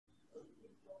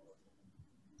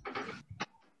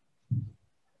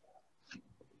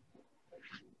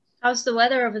How's the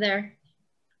weather over there?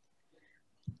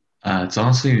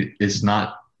 It's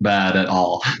not bad at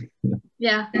all.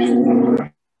 Yeah,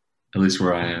 At least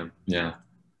where I am. Yeah.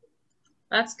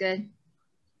 that's good.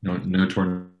 No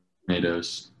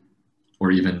tornadoes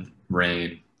or even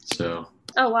rain. So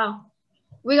Oh wow.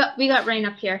 We got rain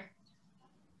up here.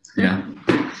 yeah.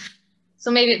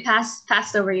 So maybe it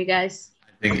passed over you guys.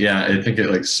 I think it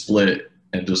like split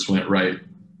and just went right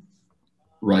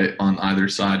on either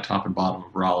side, top and bottom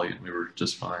of Raleigh, and we were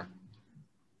just fine.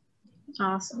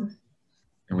 Awesome.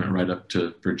 It went right up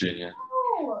to Virginia.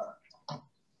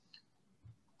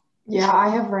 Yeah, I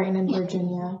have rain in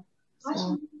Virginia.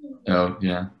 So Oh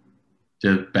yeah.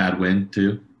 Did you have bad wind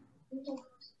too?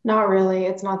 not really.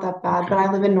 It's not that bad, but Okay.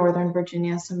 I live in Northern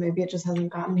Virginia, so maybe it just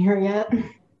hasn't gotten here yet.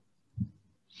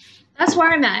 That's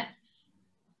where I'm at.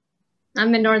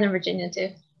 I'm in Northern Virginia too.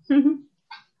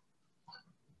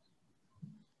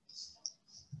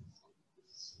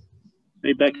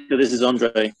 Hey Becca, this is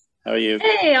Andre. How are you?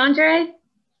 Hey, Andre.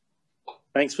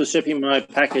 Thanks for shipping my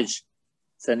package,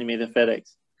 sending me the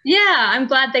FedEx. Yeah, I'm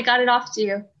glad they got it off to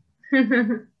you.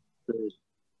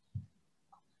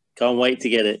 Can't wait to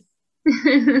get it.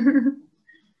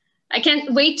 I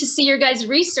can't wait to see your guys'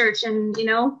 research and,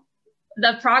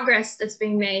 the progress that's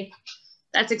being made.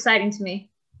 That's exciting to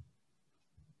me.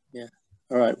 Yeah.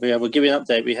 All right. We'll give you an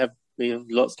update. We have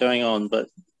lots going on, but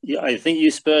I think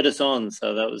you spurred us on,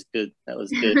 so that was good. That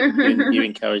was good. You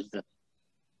encouraged us.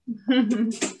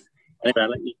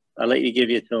 Anyway, I'll let you give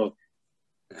your talk.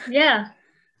 Yeah.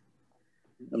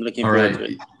 I'm looking All forward to right.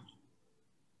 it.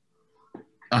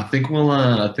 I think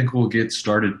we'll get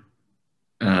started.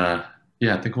 Yeah,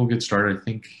 I think we'll get started. I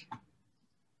think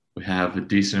we have a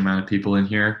decent amount of people in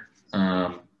here.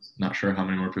 Not sure how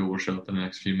many more people will show up in the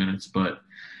next few minutes, but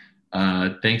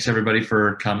thanks everybody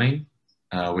for coming.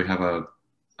 We have a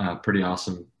pretty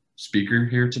awesome speaker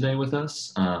here today with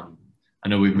us. I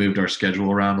know we've moved our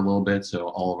schedule around a little bit, so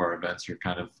all of our events are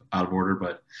kind of out of order,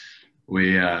 but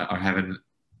we are having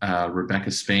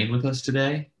Rebecca Spain with us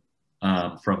today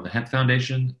from the Hemp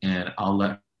Foundation, and I'll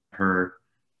let her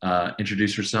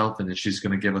introduce herself, and then she's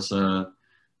going to give us a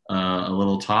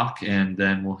little talk, and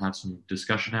then we'll have some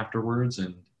discussion afterwards,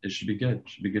 and it should be good. It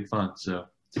should be good fun. So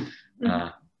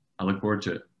I look forward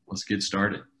to it. Let's get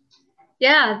started.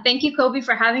 Yeah, thank you, Kobe,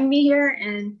 for having me here.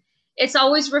 And it's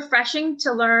always refreshing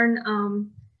to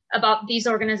learn about these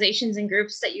organizations and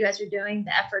groups that you guys are doing,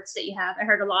 the efforts that you have. I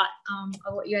heard a lot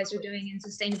of what you guys are doing in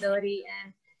sustainability,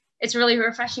 and it's really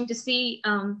refreshing to see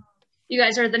you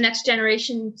guys are the next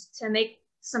generation to make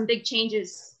some big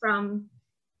changes from,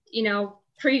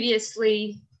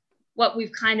 previously what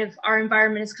we've our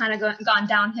environment has kind of gone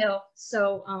downhill.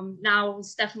 So now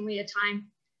is definitely a time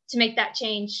to make that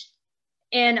change.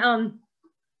 And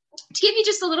to give you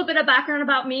just a little bit of background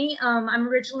about me, I'm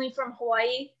originally from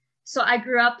Hawaii. So I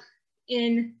grew up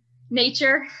in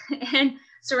nature and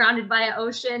surrounded by an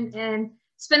ocean and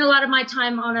spent a lot of my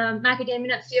time on a macadamia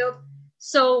nut field.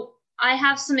 So I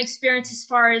have some experience as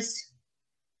far as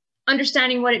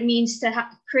understanding what it means to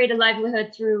create a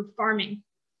livelihood through farming.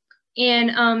 And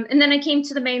then I came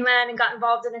to the mainland and got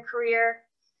involved in a career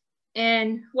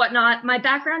and whatnot. My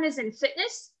background is in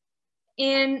fitness.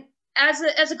 And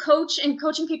as a coach and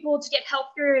coaching people to get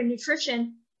healthier and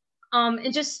nutrition,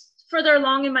 and just further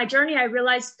along in my journey, I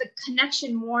realized the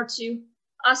connection more to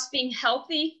us being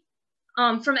healthy,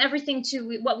 from everything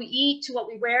to what we eat, to what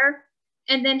we wear,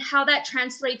 and then how that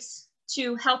translates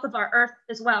to health of our earth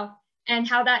as well, and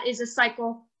how that is a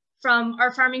cycle from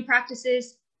our farming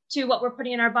practices to what we're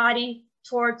putting in our body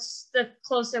towards the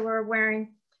clothes that we're wearing.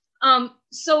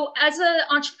 So as an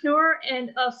entrepreneur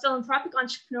and a philanthropic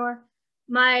entrepreneur,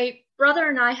 my brother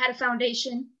and I had a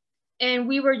foundation, and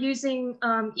we were using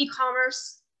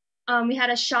e-commerce. We had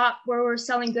a shop where we were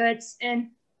selling goods,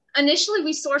 and initially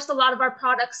we sourced a lot of our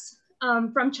products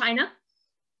from China,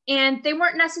 and they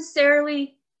weren't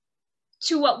necessarily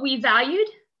to what we valued,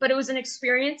 but it was an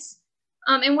experience.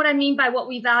 And what I mean by what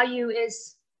we value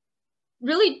is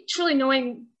really truly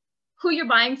knowing who you're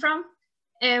buying from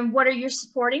and what are you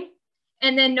supporting,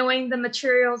 and then knowing the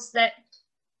materials that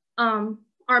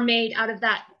are made out of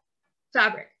that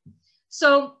fabric.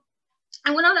 So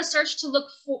I went on a search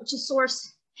to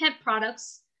source hemp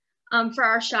products for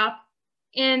our shop,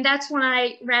 and that's when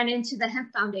I ran into the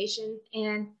Hemp Foundation,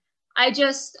 and I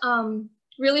just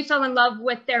really fell in love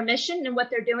with their mission and what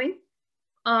they're doing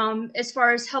as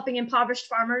far as helping impoverished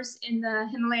farmers in the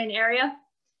Himalayan area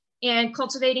and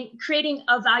creating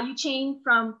a value chain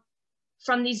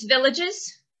from these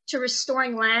villages to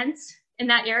restoring lands in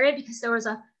that area, because there was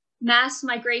a mass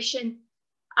migration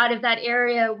out of that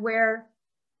area where,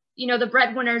 the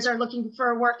breadwinners are looking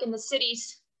for work in the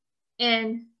cities,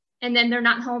 and then they're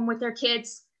not home with their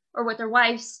kids or with their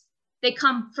wives. They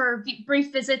come for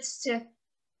brief visits to,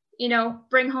 you know,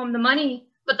 bring home the money,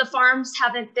 but the farms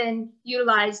haven't been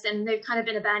utilized and they've kind of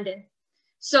been abandoned.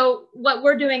 So what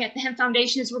we're doing at the Hemp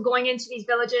Foundation is we're going into these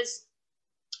villages,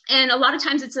 and a lot of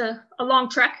times it's a long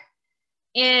trek,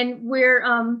 and we're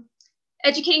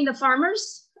educating the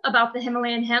farmers about the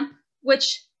Himalayan hemp,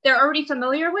 which they're already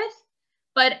familiar with,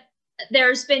 but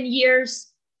there's been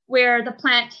years where the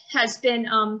plant has been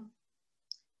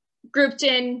grouped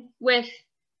in with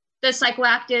the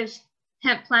psychoactive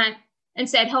hemp plant and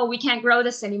said, oh, we can't grow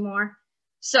this anymore.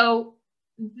 So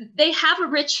they have a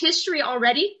rich history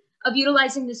already of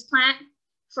utilizing this plant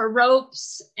for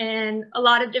ropes and a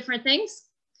lot of different things.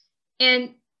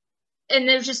 And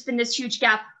there's just been this huge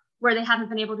gap where they haven't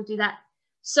been able to do that.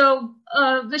 So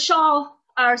Vishal,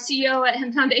 our CEO at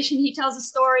Hemp Foundation, he tells a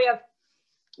story of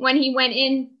when he went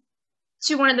in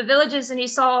to one of the villages and he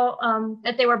saw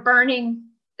that they were burning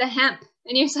the hemp.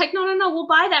 And he was like, no, we'll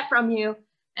buy that from you.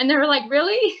 And they were like,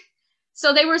 really?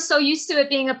 So they were so used to it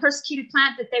being a persecuted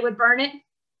plant that they would burn it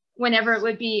whenever it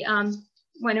would be,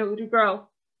 when it would grow.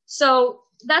 So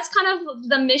that's kind of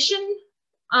the mission.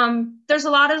 There's a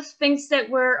lot of things that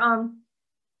we're on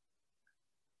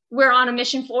a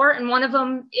mission for, and one of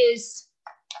them is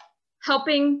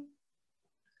helping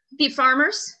the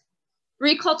farmers,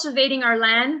 recultivating our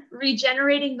land,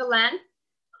 regenerating the land,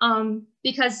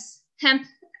 because hemp,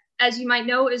 as you might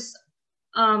know, is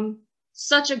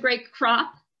such a great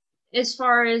crop as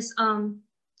far as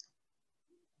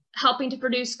helping to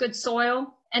produce good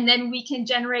soil, and then we can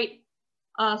generate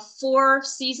 4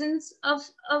 seasons of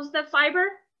the fiber,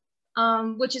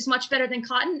 which is much better than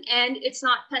cotton, and it's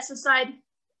not pesticide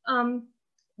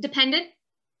dependent,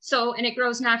 so, and it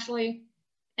grows naturally.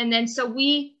 And then so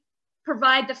we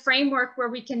provide the framework where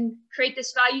we can create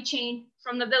this value chain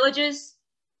from the villages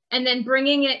and then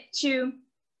bringing it to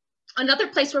another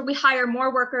place where we hire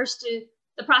more workers to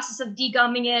the process of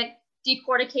degumming it,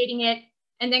 decorticating it,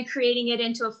 and then creating it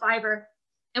into a fiber.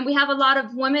 And we have a lot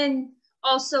of women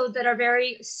also that are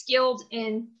very skilled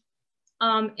in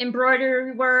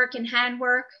embroidery work and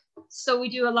handwork. So we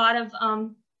do a lot of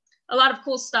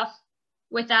cool stuff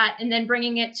with that, and then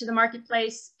bringing it to the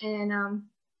marketplace and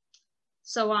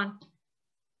so on.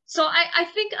 So I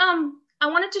think I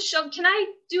wanted to show. Can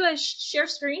I do a share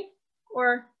screen,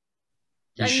 or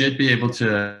you should be able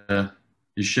to?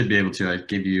 You should be able to. I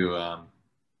gave you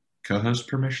co-host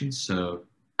permissions, so.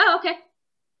 Oh, okay.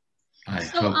 I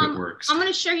hope it works. I'm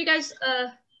gonna show you guys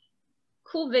a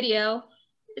cool video.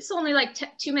 It's only like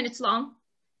 2 minutes long,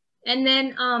 and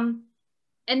then I'm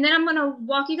gonna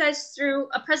walk you guys through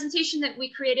a presentation that we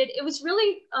created. It was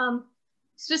really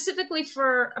specifically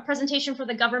for a presentation for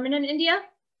the government in India,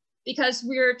 because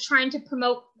we're trying to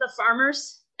promote the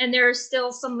farmers, and there are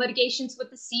still some litigations with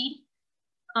the seed,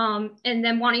 and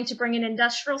then wanting to bring in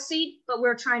industrial seed, but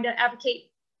we're trying to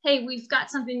advocate, hey, we've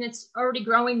got something that's already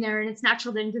growing there and it's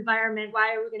natural to the environment.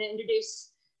 Why are we going to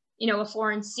introduce, you know, a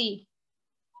foreign seed?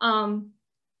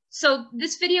 So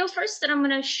this video first that I'm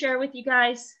going to share with you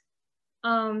guys,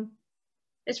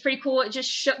 it's pretty cool. It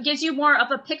just gives you more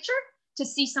of a picture to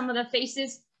see some of the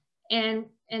faces and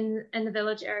the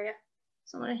village area.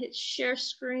 So I'm going to hit share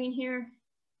screen here.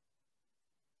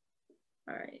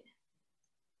 All right.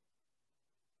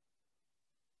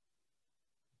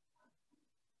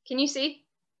 Can you see?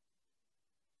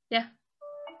 Yeah.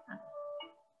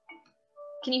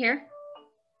 Can you hear?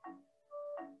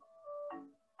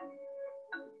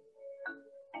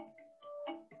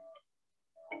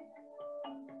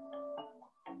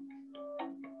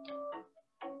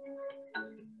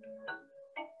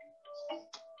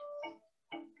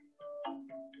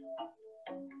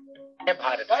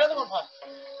 Bharat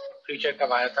future का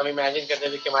भारत हम imagine करते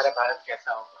थे कि हमारा भारत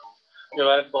कैसा होगा, जो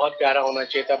भारत बहुत प्यारा होना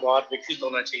चाहिए था, बहुत विकसित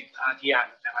होना चाहिए था। आज ये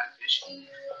हालत है हमारे देश की।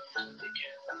 ठीक है,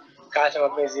 काश हम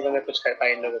अपने जीवन में कुछ कर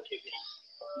पाए इन लोगों के लिए।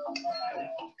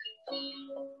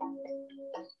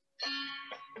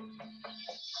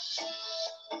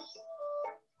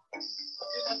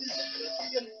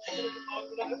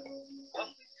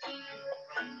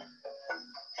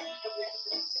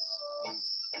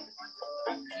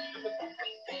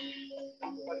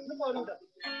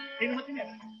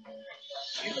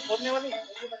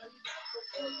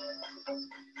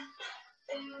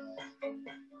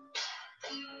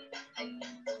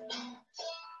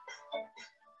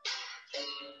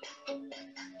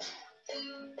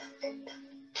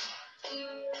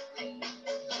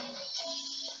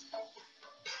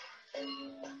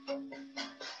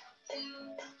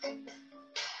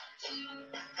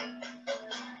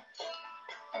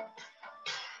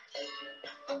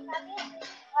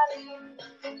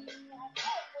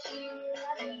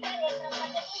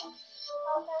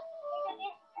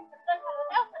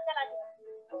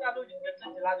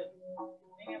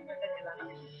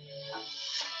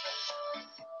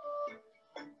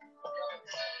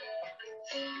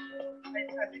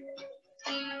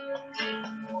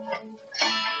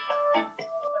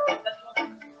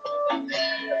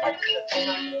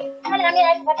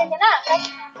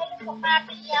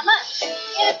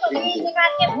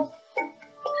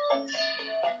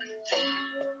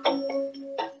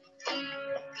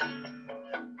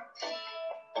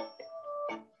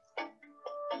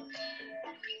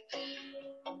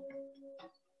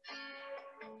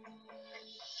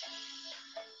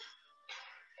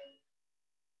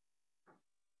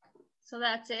 So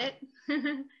that's it.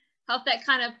 Hope that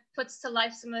kind of puts to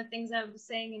life some of the things I was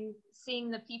saying, and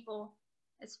seeing the people.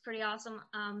 It's pretty awesome.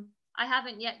 I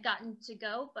haven't yet gotten to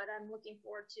go, but I'm looking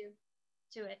forward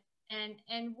to it.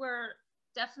 And we're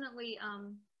definitely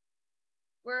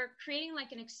we're creating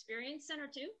like an experience center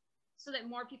too, so that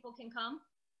more people can come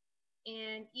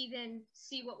and even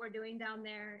see what we're doing down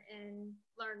there and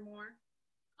learn more.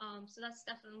 So that's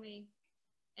definitely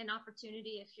an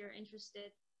opportunity if you're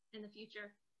interested in the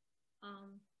future.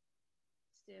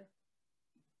 Let's do.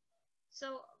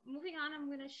 So moving on, I'm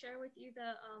going to share with you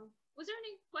the, was there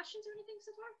any questions or anything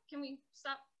so far? Can we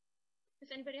stop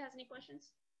if anybody has any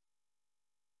questions?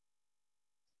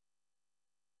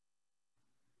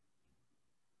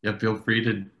 Yeah, feel free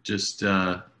to just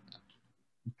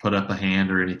put up a hand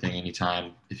or anything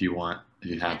anytime if you want, if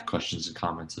you have questions and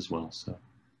comments as well. So.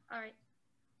 All right,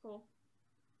 cool.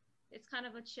 It's kind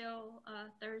of a chill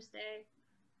Thursday.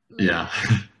 Yeah.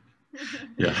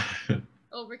 Yeah.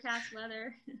 Overcast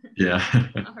weather. Yeah.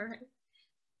 All right.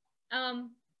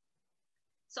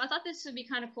 So I thought this would be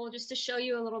kind of cool just to show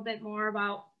you a little bit more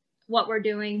about what we're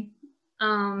doing.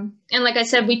 And like I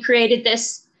said, we created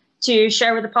this to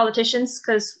share with the politicians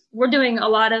because we're doing a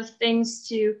lot of things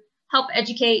to help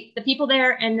educate the people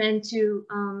there, and then to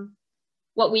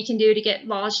what we can do to get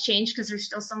laws changed, because there's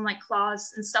still some like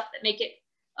clause and stuff that make it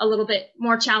a little bit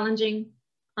more challenging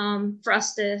for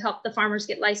us to help the farmers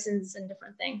get licensed and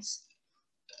different things.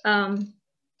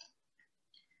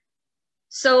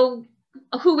 So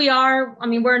who we are, I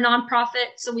mean, we're a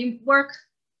nonprofit. So we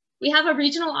have a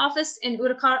regional office in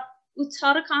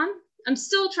Uttarakhand. I'm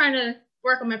still trying to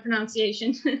work on my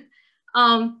pronunciation.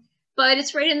 But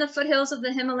it's right in the foothills of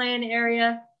the Himalayan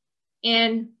area.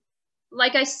 And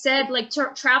like I said, like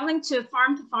traveling to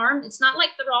farm, it's not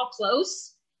like they're all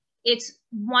close. It's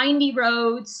windy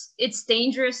roads, it's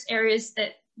dangerous areas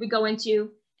that we go into.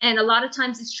 And a lot of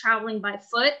times it's traveling by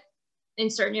foot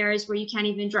in certain areas where you can't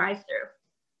even drive through.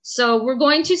 So we're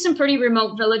going to some pretty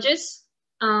remote villages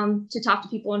to talk to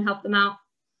people and help them out.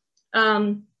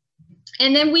 And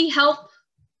then we help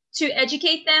to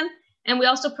educate them. And we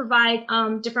also provide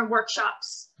different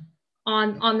workshops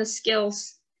on the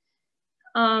skills.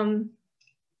 So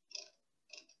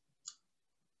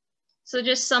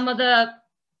just some of the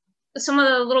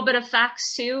little bit of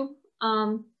facts too.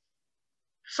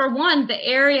 For one, the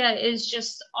area is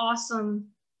just awesome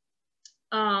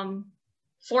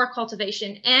for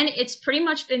cultivation, and it's pretty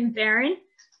much been barren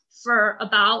for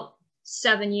about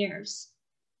 7 years,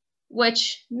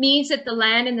 which means that the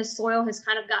land and the soil has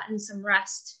kind of gotten some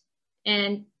rest.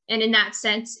 And in that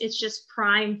sense, it's just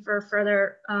prime for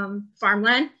further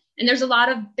farmland. And there's a lot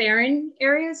of barren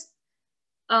areas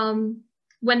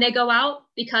when they go out,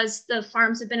 because the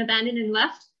farms have been abandoned and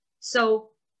left. So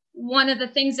one of the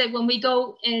things that when we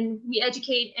go and we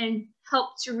educate and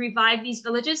help to revive these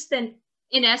villages, then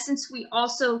in essence, we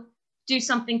also do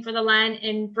something for the land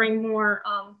and bring more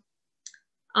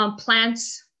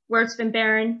plants where it's been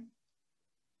barren,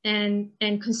 and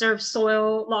conserve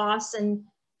soil loss and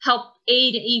help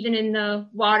aid even in the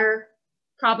water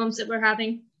problems that we're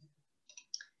having.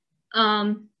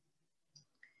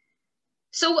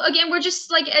 So again, we're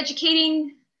just like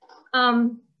educating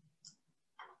the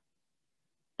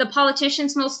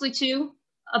politicians mostly too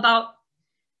about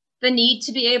the need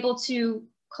to be able to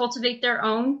cultivate their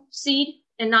own seed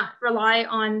and not rely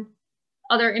on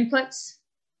other inputs.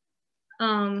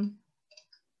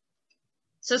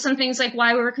 So some things like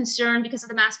why we were concerned because of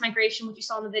the mass migration, which you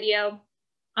saw in the video,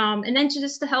 and then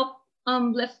just to help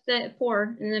lift the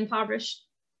poor and the impoverished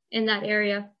in that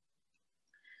area.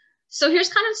 So here's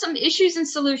kind of some issues and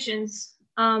solutions.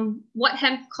 What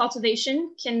hemp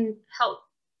cultivation can help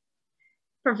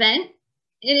prevent.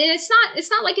 And it's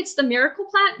not like it's the miracle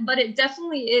plant, but it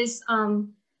definitely is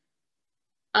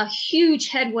a huge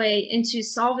headway into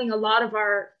solving a lot of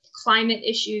our climate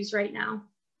issues right now.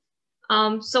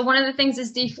 So one of the things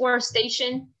is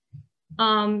deforestation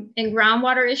and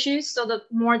groundwater issues. So the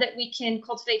more that we can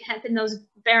cultivate hemp in those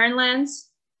barren lands,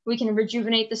 we can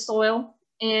rejuvenate the soil,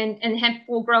 and hemp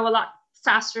will grow a lot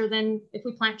faster than if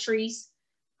we plant trees.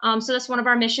 So that's one of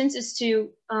our missions, is to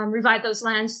revive those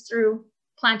lands through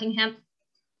planting hemp,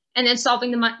 and then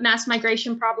solving the mass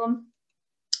migration problem,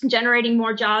 generating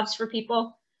more jobs for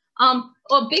people.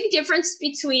 A big difference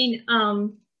between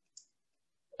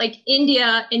like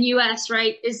India and US,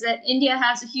 right, is that India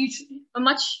has a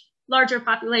much larger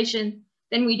population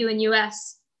than we do in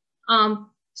US.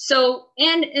 So,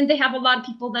 and they have a lot of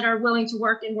people that are willing to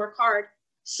work and work hard.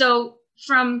 So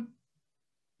from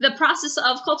the process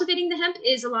of cultivating the hemp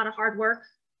is a lot of hard work,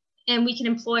 and we can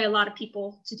employ a lot of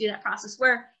people to do that process.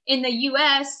 Where in the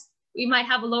US, we might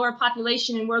have a lower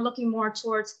population, and we're looking more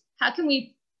towards how can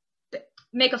we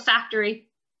make a factory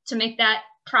to make that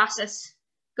process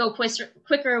go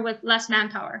quicker with less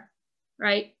manpower,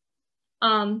 right?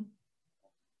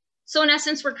 So in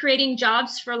essence, we're creating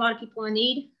jobs for a lot of people in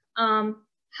need.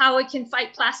 How it can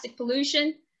fight plastic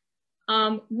pollution.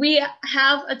 We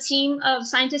have a team of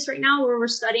scientists right now where we're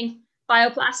studying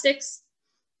bioplastics,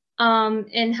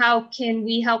 and how can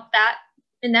we help that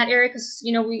in that area, because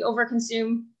we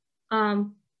overconsume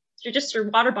just through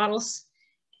water bottles.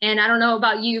 And I don't know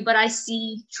about you, but I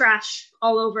see trash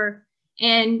all over.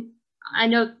 And I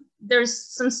know there's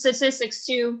some statistics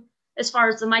too, as far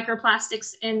as the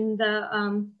microplastics in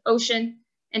the ocean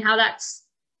and how that's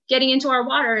getting into our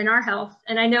water and our health.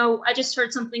 And I know I just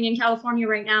heard something in California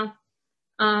right now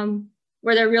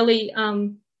where they're really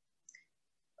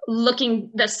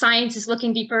the science is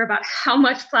looking deeper about how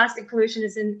much plastic pollution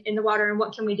is in the water, and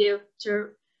what can we do to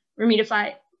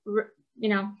remedify,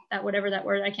 that whatever that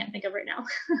word I can't think of right now,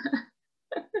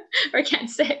 or I can't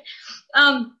say it.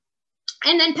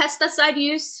 And then pesticide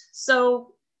use.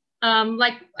 So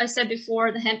like I said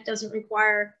before, the hemp doesn't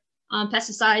require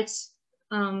pesticides.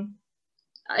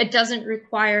 It doesn't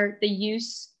require the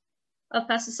use of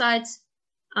pesticides,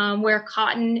 where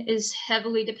cotton is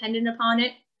heavily dependent upon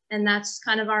it. And that's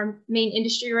kind of our main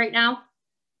industry right now.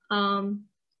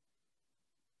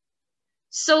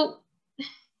 So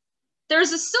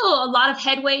there's still a lot of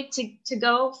headway to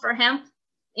go for hemp.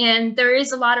 And there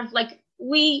is a lot of,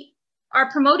 we are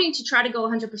promoting to try to go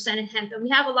 100% in hemp. And we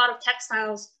have a lot of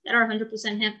textiles that are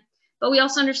 100% hemp. But we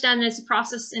also understand that it's a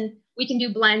process, and we can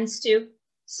do blends too.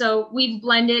 So we've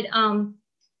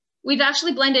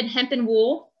actually blended hemp and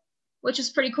wool, which is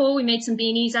pretty cool. We made some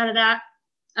beanies out of that.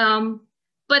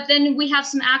 But then we have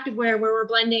some activewear where we're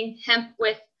blending hemp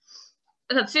with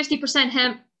 50%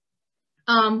 hemp,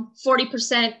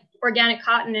 40% organic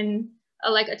cotton, and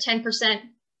like a 10%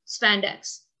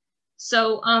 spandex.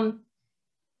 So,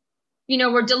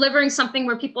 we're delivering something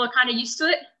where people are kind of used to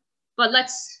it, but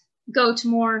let's go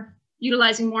to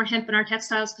utilizing more hemp in our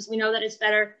textiles, because we know that it's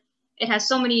better. It has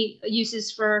so many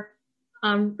uses for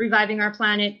reviving our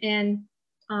planet, and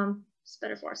it's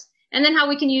better for us. And then how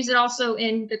we can use it also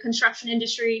in the construction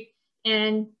industry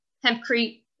and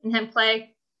hempcrete and hemp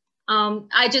clay.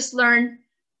 I just learned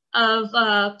of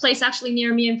a place actually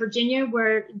near me in Virginia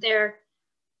where they're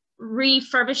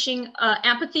refurbishing an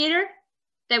amphitheater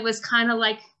that was kind of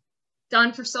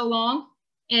done for so long,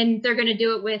 and they're going to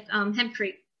do it with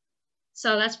hempcrete.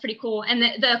 So that's pretty cool. And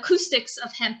the acoustics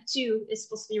of hemp too is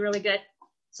supposed to be really good.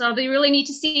 So it'll be really neat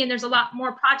to see. And there's a lot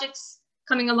more projects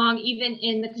coming along, even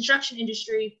in the construction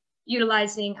industry,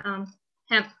 utilizing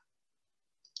hemp.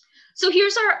 So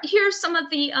here's some of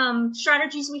the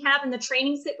strategies we have and the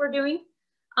trainings that we're doing.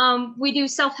 We do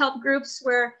self-help groups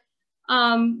where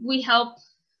we help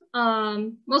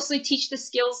mostly teach the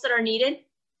skills that are needed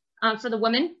for the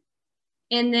women.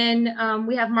 And then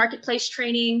we have marketplace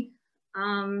training,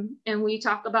 and we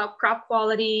talk about crop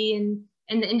quality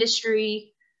and the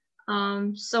industry.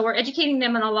 So we're educating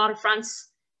them on a lot of fronts.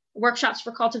 Workshops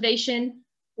for cultivation,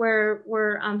 where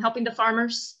we're helping the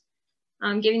farmers,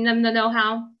 giving them the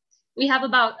know-how. We have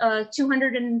about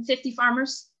 250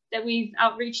 farmers that we've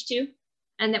outreached to,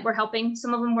 and that we're helping.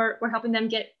 Some of them we're helping them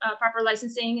get proper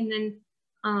licensing, and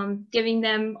then giving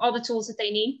them all the tools that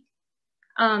they need.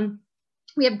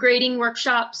 We have grading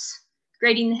workshops,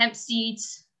 grading the hemp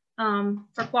seeds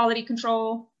for quality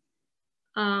control,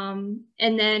 and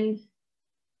then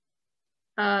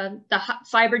the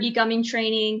fiber degumming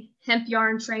training, hemp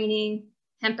yarn training,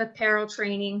 hemp apparel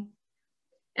training.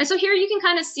 And so here you can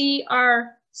kind of see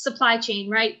our supply chain,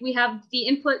 right? We have the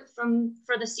input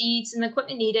for the seeds and the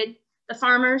equipment needed, the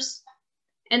farmers,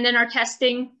 and then our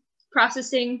testing,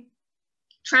 processing,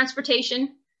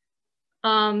 transportation,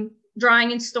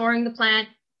 drying and storing the plant,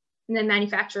 and then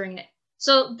manufacturing it.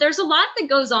 So there's a lot that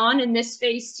goes on in this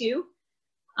phase too,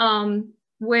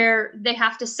 where they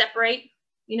have to separate,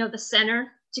 the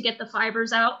center to get the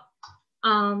fibers out.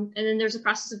 And then there's a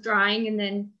process of drying and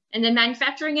then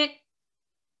manufacturing it.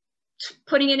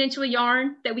 putting it into a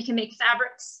yarn that we can make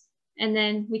fabrics, and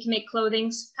then we can make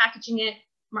clothing, packaging it,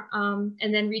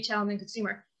 and then retail and then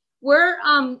consumer. We're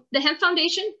the Hemp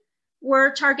Foundation.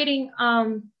 We're targeting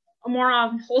more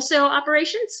on wholesale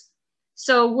operations.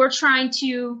 So we're trying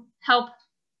to help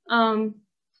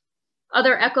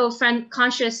other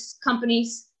eco-conscious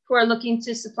companies who are looking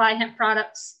to supply hemp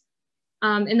products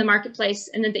in the marketplace,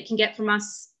 and that they can get from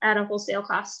us at a wholesale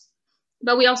cost.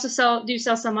 But we also do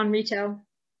sell some on retail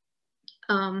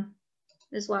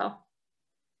as well.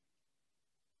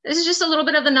 This is just a little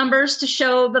bit of the numbers to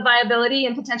show the viability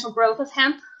and potential growth of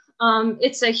hemp.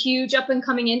 It's a huge up and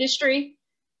coming industry.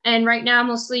 And right now,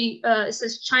 mostly it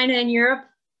says China and Europe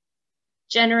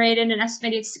generated an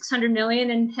estimated 600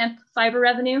 million in hemp fiber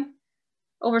revenue.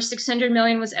 Over 600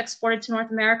 million was exported to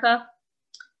North America.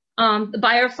 The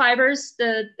biofibers,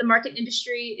 the market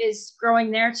industry is growing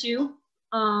there too.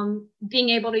 Being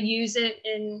able to use it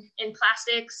in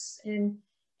plastics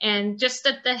and just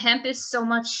that the hemp is so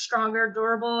much stronger,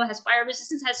 durable, has fire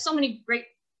resistance, has so many great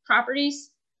properties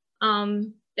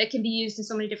that can be used in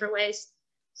so many different ways.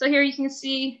 So here you can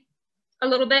see a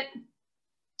little bit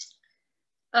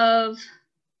of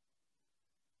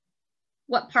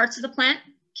what parts of the plant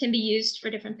can be used for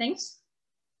different things.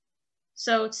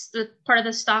 So it's the part of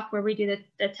the stock where we do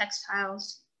the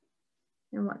textiles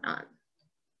and whatnot.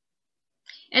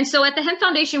 And so at the Hemp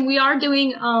Foundation, we are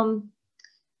doing,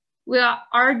 we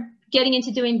are getting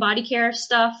into doing body care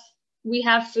stuff. We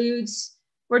have foods,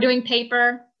 we're doing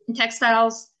paper and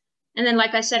textiles. And then,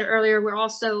 like I said earlier, we're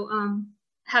also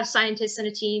have scientists and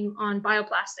a team on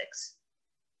bioplastics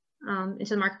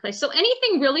into the marketplace. So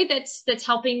anything really that's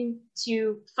helping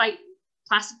to fight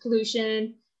plastic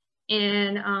pollution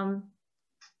and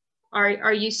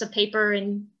our use of paper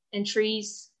and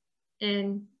trees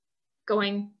and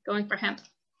going for hemp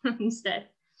instead.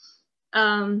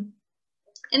 And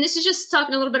this is just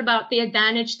talking a little bit about the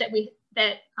advantage that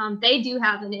they do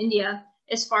have in India,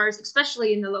 as far as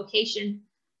especially in the location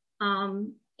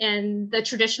and the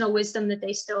traditional wisdom that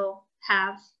they still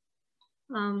have.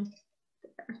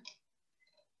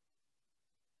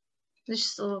 There's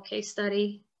just a little case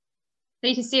study. But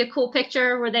you can see a cool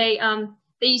picture where they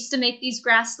used to make these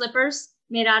grass slippers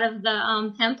made out of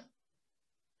the hemp.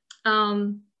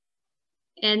 And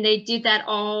they did that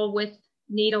all with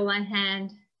needle and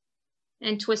hand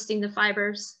and twisting the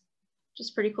fibers, which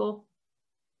is pretty cool.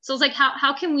 So it's like,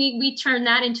 how can we turn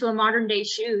that into a modern day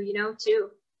shoe, you know,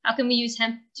 too? How can we use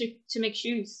hemp to make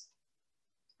shoes?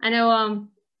 I know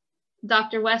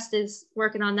Dr. West is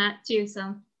working on that too,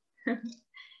 so.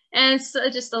 And so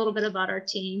just a little bit about our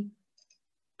team.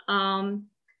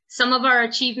 Some of our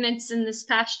achievements in this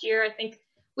past year, I think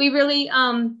we really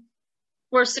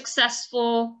were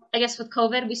successful, I guess with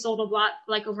COVID. We sold a lot,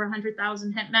 like over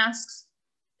 100,000 hemp masks,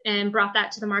 and brought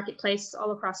that to the marketplace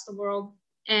all across the world.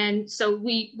 And so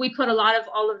we put a lot of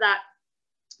all of that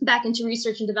back into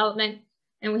research and development.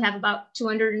 And we have about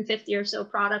 250 or so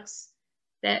products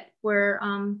that we're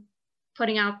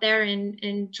putting out there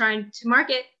and trying to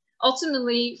market,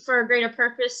 ultimately for a greater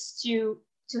purpose to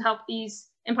help these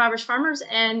impoverished farmers,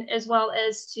 and as well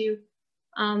as to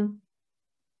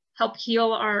help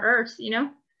heal our earth, you know.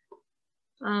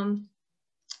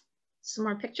 Some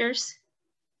more pictures.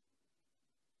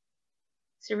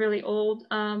 It's a really old,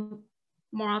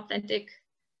 more authentic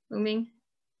looming.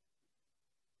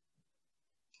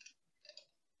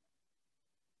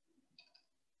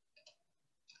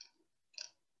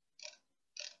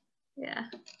 Yeah,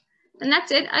 and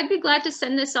that's it. I'd be glad to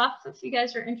send this off if you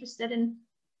guys are interested in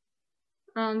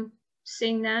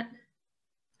seeing that.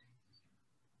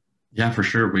 Yeah, for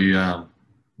sure. We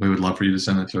would love for you to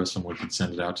send it to us, and we can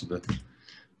send it out to the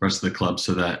rest of the club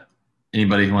so that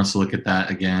anybody who wants to look at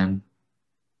that again,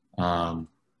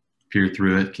 peer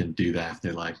through it, can do that if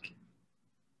they like.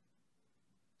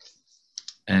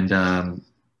 And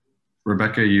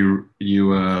Rebecca, you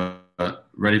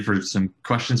ready for some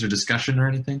questions or discussion or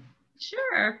anything?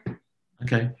 Sure.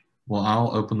 Okay. Well,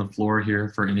 I'll open the floor here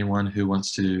for anyone who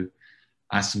wants to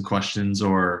ask some questions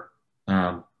or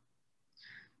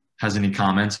has any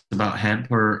comments about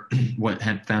hemp or what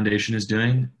Hemp Foundation is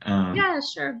doing. Yeah,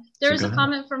 sure. There is a ahead.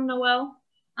 comment from Noelle.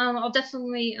 I'll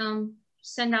definitely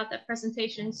send out that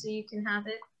presentation so you can have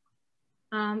it.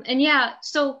 And yeah,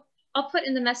 so I'll put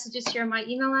in the messages here my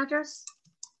email address.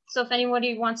 So if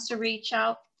anybody wants to reach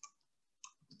out,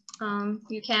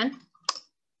 you can.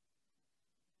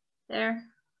 There.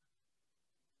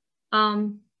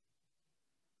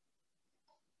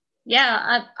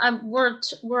 Yeah,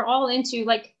 we're all into,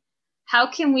 like,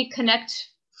 how can we connect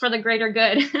for the greater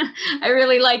good. I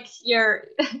really like your,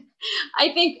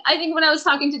 I think when I was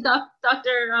talking to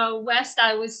Dr. West,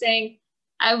 I was saying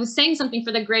something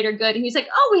for the greater good. And he's like,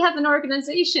 oh, we have an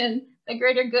organization, the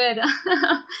Greater Good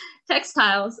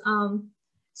Textiles.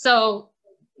 So,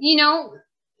 you know,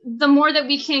 the more that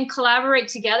we can collaborate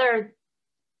together,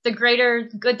 the greater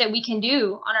good that we can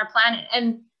do on our planet,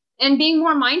 and being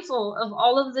more mindful of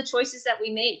all of the choices that we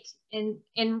make,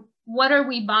 and what are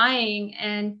we buying,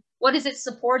 and what is it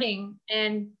supporting,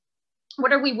 and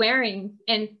what are we wearing,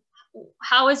 and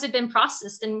how has it been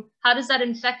processed, and how does that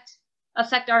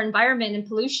affect our environment and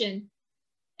pollution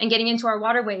and getting into our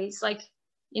waterways. Like,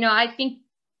 you know, I think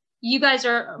you guys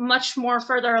are much more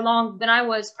further along than I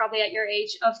was probably at your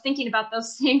age of thinking about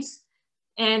those things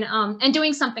and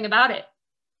doing something about it.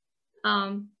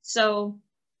 So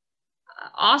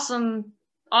awesome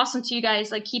to you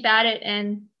guys. Like, keep at it,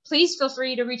 and please feel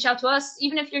free to reach out to us,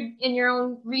 even if you're in your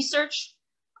own research.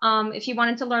 If you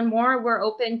wanted to learn more, we're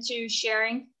open to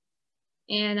sharing,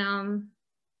 and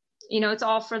you know, it's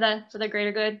all for the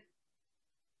greater good.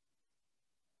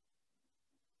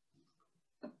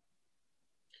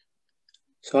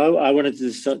 So I wanted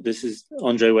to start, this is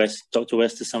Andre West, Dr.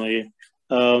 West to some of you.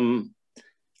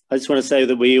 I just want to say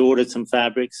that we ordered some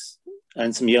fabrics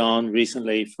and some yarn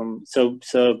recently from, so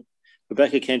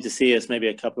Rebecca came to see us maybe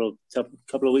a couple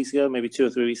of weeks ago, maybe 2 or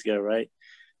 3 weeks ago, right?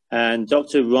 And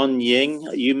Dr. Ron Ying,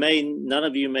 none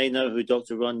of you may know who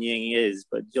Dr. Ron Ying is,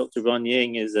 but Dr. Ron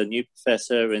Ying is a new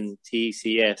professor in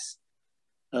TCS.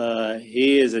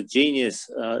 He is a genius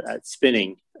at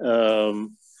spinning.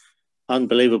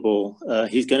 Unbelievable.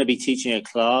 He's going to be teaching a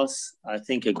class, I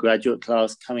think a graduate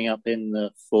class coming up in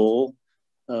the fall.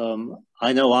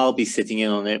 I know I'll be sitting in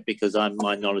on it because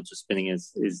my knowledge of spinning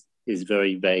is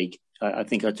very vague. I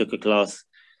think I took a class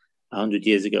 100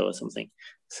 years ago or something.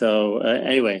 So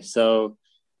anyway, so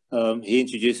he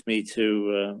introduced me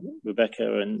to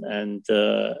Rebecca and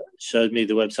showed me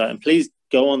the website. And please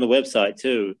go on the website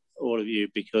too, all of you,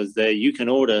 because there you can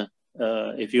order,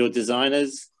 if you're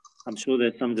designers, I'm sure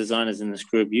there's some designers in this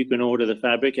group, you can order the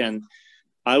fabric. And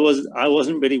I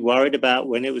wasn't really worried about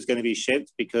when it was going to be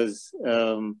shipped because,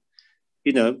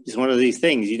 you know, it's one of these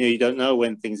things, you know, you don't know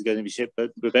when things are going to be shipped.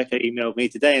 But Rebecca emailed me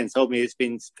today and told me it's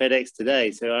been FedEx today.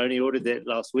 So I only ordered it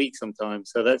last week sometime.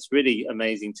 So that's really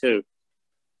amazing too.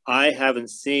 I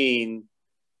haven't seen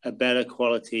a better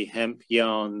quality hemp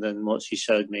yarn than what she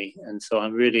showed me. And so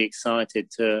I'm really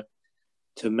excited to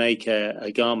make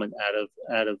a garment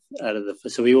out of the,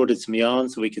 so we ordered some yarn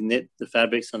so we can knit the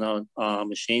fabrics on our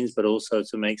machines, but also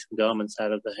to make some garments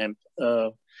out of the hemp,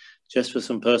 just for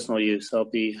some personal use. I'll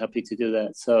be happy to do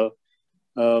that. So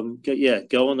yeah,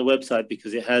 go on the website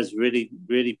because it has really,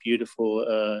 really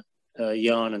beautiful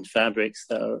yarn and fabrics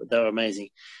that are amazing.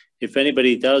 If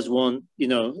anybody does want, you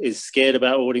know, is scared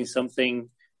about ordering something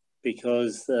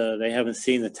because they haven't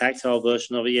seen the tactile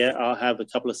version of it yet, I'll have a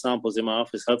couple of samples in my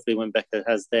office, hopefully when Becca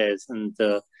has theirs, and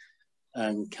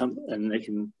they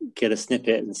can get a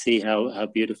snippet and see how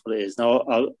beautiful it is. Now,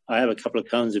 I have a couple of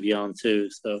cones of yarn too.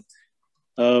 So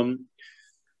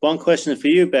one question for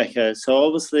you, Becca. So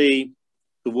obviously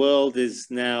the world is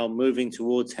now moving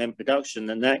towards hemp production,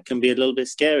 and that can be a little bit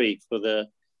scary for the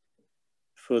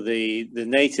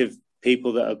native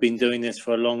people that have been doing this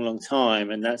for a long, long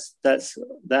time. And that's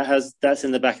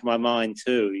in the back of my mind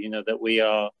too, you know, that we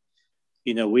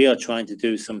are trying to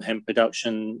do some hemp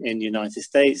production in the United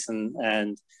States.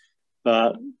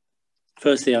 But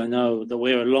firstly, I know that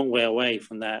we're a long way away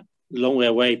from that, long way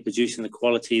away producing the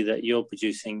quality that you're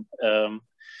producing.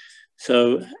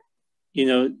 So, you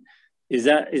know, is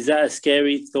that a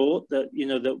scary thought that, you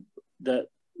know, that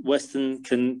Western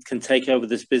can take over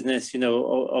this business? You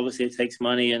know, obviously it takes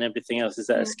money and everything else. Is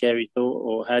that a scary thought,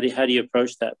 or how do you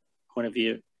approach that point of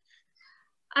view?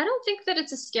 I don't think that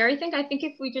it's a scary thing. I think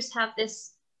if we just have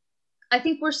this, I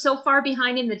think we're so far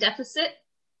behind in the deficit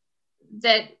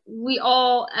that we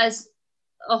all, as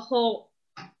a whole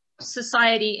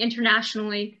society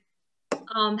internationally,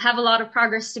 have a lot of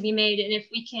progress to be made. And if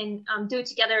we can do it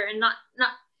together and not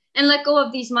let go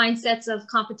of these mindsets of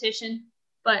competition,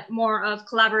 but more of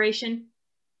collaboration.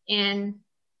 And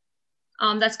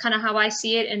that's kind of how I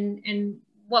see it. And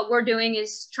what we're doing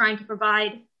is trying to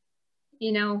provide,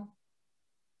 you know,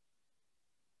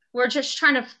 we're just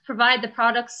trying to provide the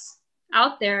products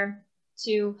out there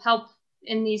to help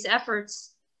in these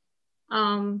efforts.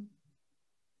 So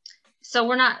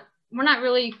we're not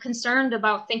really concerned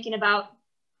about thinking about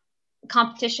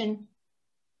competition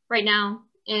right now.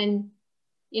 And,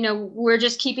 you know, we're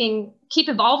just keep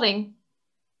evolving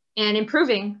and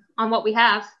improving on what we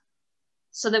have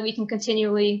so that we can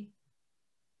continually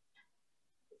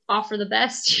offer the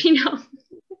best, you know.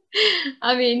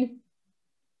 I mean,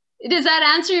 does that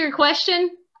answer your question?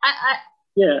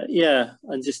 Yeah.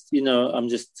 I'm just, I'm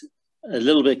just a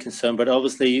little bit concerned, but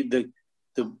obviously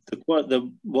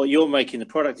what you're making, the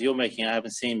product you're making, I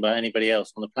haven't seen by anybody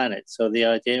else on the planet. So the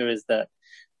idea is that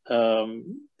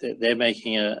they're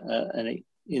making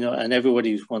and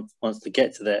everybody wants to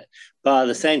get to that. But at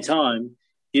the same time,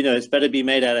 it's better to be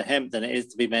made out of hemp than it is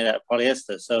to be made out of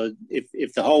polyester. So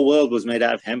if the whole world was made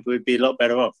out of hemp, we'd be a lot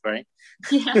better off, right?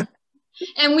 Yeah.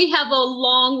 And we have a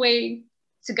long way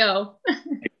to go.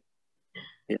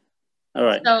 Yeah. All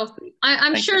right. So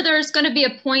I'm sure there's going to be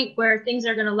a point where things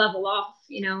are going to level off,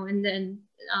 and then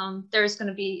there's going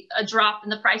to be a drop in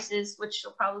the prices, which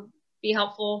will probably be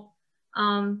helpful.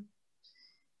 And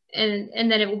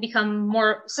then it will become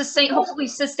more hopefully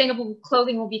sustainable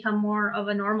clothing will become more of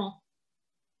a normal.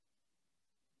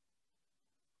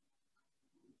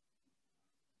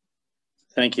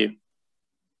 Thank you.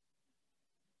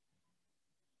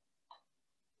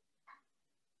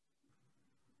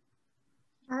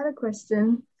 I had a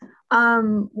question.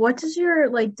 What does your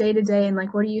day-to-day and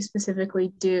what do you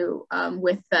specifically do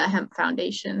with the Hemp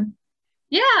Foundation?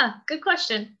 Yeah, good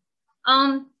question.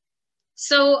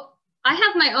 So I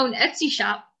have my own Etsy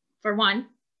shop for one.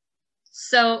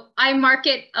 So I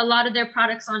market a lot of their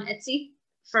products on Etsy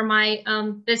for my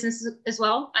business as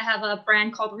well. I have a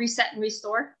brand called Reset and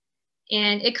Restore,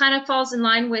 and it kind of falls in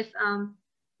line with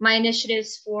my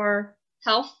initiatives for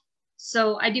health.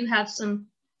 So I do have some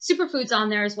superfoods on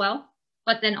there as well,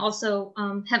 but then also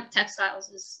hemp textiles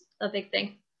is a big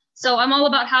thing. So I'm all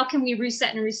about how can we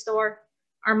reset and restore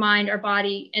our mind, our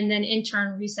body, and then in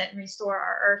turn reset and restore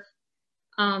our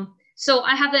earth. So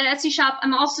I have that Etsy shop.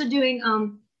 I'm also doing,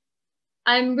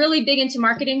 I'm really big into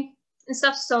marketing and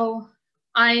stuff. So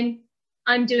I'm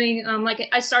doing,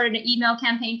 I started an email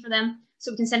campaign for them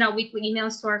so we can send out weekly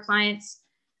emails to our clients.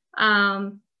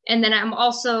 And then I'm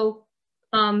also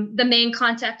the main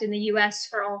contact in the US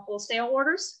for all wholesale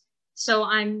orders. So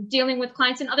I'm dealing with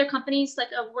clients in other companies, like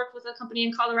I work with a company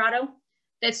in Colorado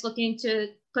that's looking to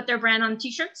put their brand on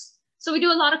t-shirts. So we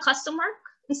do a lot of custom work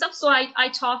and stuff. So I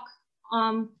talk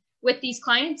with these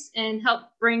clients and help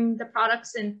bring the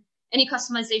products and any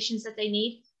customizations that they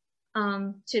need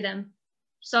to them.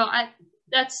 So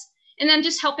and then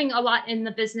just helping a lot in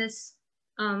the business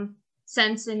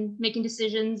sense and making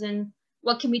decisions and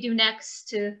what can we do next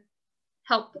to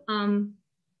help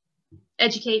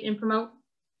educate and promote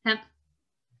hemp.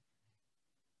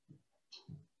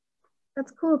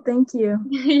 That's cool. Thank you.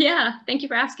 Yeah, thank you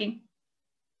for asking.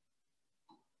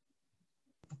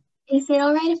 Is it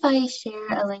all right if I share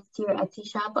a link to your Etsy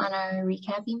shop on our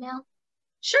recap email?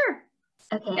 Sure.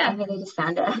 Okay, Yeah. I think I just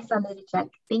found it. I just wanted to check.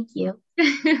 Thank you.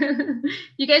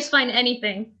 You guys find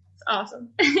anything. It's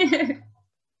awesome.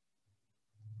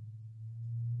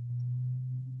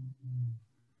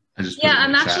 Yeah,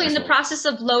 I'm actually in the process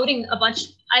of loading a bunch.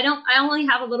 I only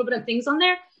have a little bit of things on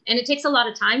there, and it takes a lot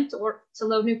of time to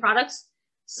load new products.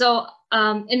 So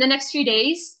in the next few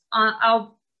days,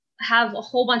 I'll have a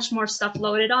whole bunch more stuff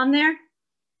loaded on there.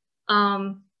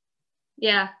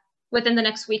 Yeah, within the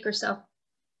next week or so.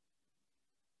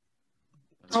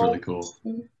 That's really cool.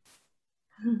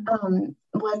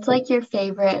 What's your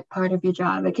favorite part of your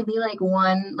job? It could be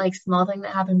one small thing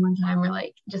that happened one time or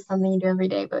just something you do every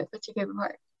day, but what's your favorite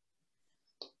part?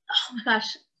 Oh my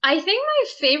gosh. I think my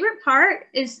favorite part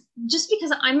is just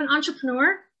because I'm an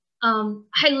entrepreneur.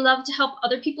 I love to help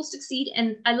other people succeed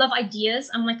and I love ideas.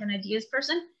 I'm an ideas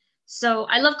person. So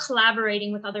I love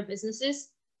collaborating with other businesses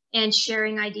and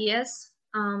sharing ideas.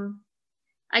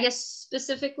 I guess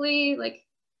specifically,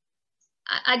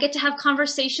 I get to have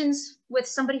conversations with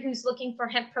somebody who's looking for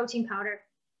hemp protein powder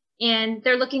and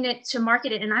they're looking to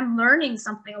market it and I'm learning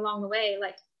something along the way,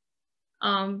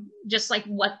 just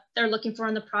what they're looking for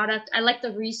in the product. I like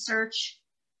the research.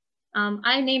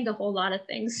 I named a whole lot of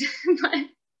things, but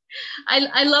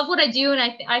I love what I do.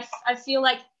 And I feel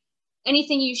like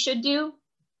anything you should do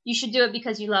it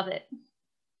because you love it.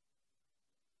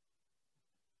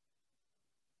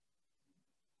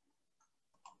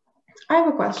 I have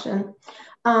a question.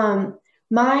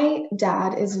 My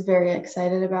dad is very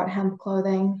excited about hemp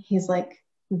clothing. He's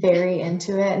very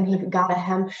into it and he got a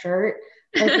hemp shirt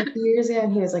a few years ago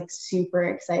and he was super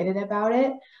excited about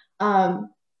it.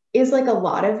 Is a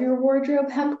lot of your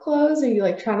wardrobe hemp clothes? Are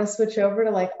you trying to switch over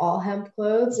to all hemp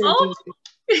clothes or do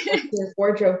you what's your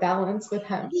wardrobe balance with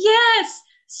hemp? Yes.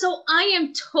 So I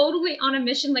am totally on a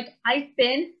mission. I've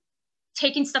been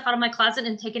taking stuff out of my closet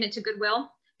and taking it to Goodwill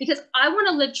because I want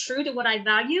to live true to what I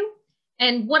value.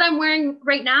 And what I'm wearing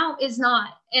right now is not.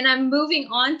 And I'm moving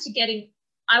on to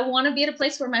I want to be at a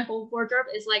place where my whole wardrobe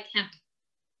is hemp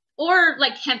or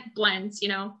like hemp blends, you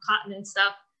know, cotton and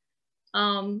stuff,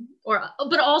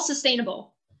 but all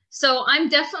sustainable. So I'm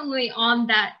definitely on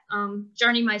that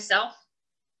journey myself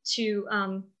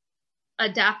to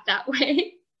adapt that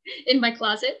way in my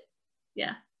closet.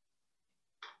 Yeah.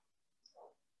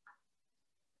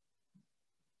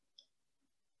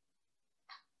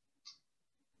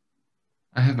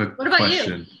 I have a What about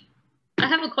question. You? I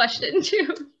have a question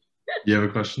too. You have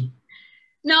a question?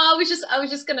 No, I was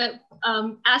just gonna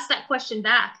ask that question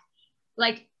back,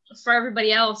 like for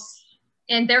everybody else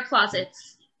in their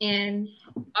closets. And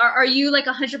are you like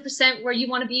 100% where you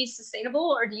want to be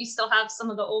sustainable, or do you still have some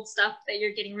of the old stuff that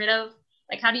you're getting rid of?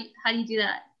 Like, how do you do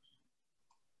that?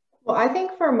 Well, I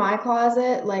think for my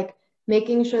closet, like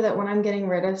making sure that when I'm getting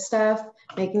rid of stuff,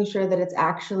 making sure that it's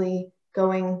actually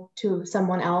going to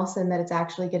someone else and that it's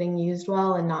actually getting used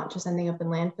well and not just ending up in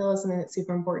landfill is something that's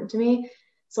super important to me.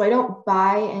 So I don't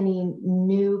buy any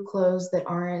new clothes that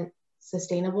aren't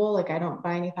sustainable. Like I don't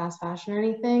buy any fast fashion or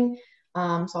anything.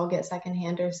 So I'll get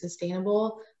secondhand or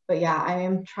sustainable. But yeah, I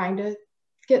am trying to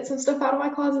get some stuff out of my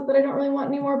closet that I don't really want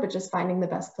anymore, but just finding the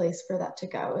best place for that to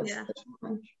go is the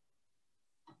challenge.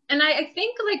 And I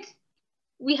think like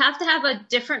we have to have a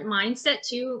different mindset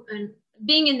too. And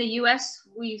being in the US,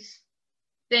 we've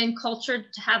been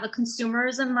cultured to have a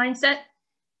consumerism mindset.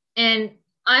 And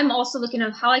I'm also looking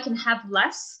at how I can have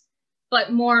less,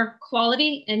 but more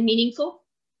quality and meaningful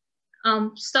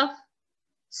stuff.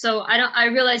 So I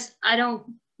realize I don't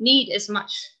need as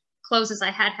much clothes as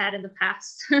I had in the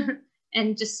past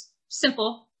and just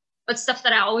simple, but stuff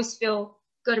that I always feel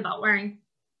good about wearing.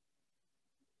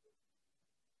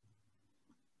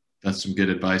 That's some good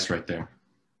advice right there.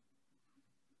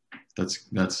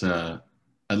 That's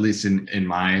at least in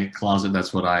my closet,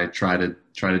 that's what I try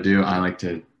to do. I like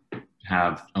to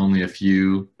have only a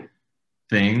few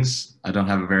things. I don't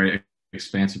have a very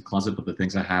expansive closet, but the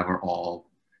things I have are all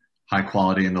high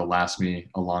quality and they'll last me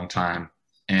a long time.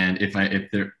 And if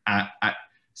they're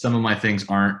some of my things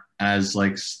aren't as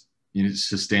like, you know,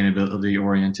 sustainability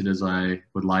oriented as I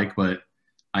would like, but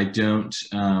I don't.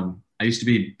 I used to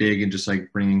be big in just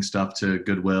like bringing stuff to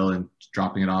Goodwill and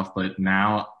dropping it off, but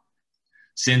now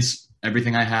since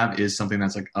everything I have is something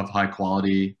that's like of high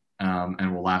quality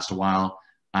and will last a while,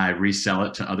 I resell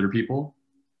it to other people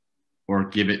or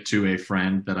give it to a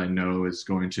friend that I know is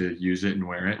going to use it and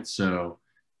wear it. So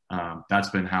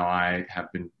that's been how I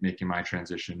have been making my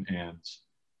transition, and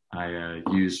I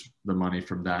use the money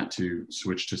from that to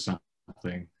switch to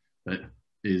something that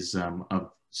is of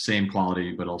same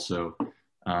quality but also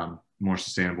more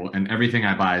sustainable. And everything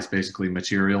I buy is basically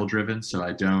material driven, so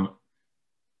I don't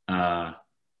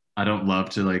love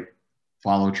to like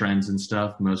follow trends and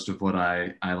stuff. Most of what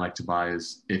I like to buy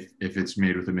is if it's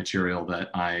made with a material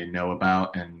that I know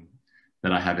about and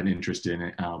that I have an interest in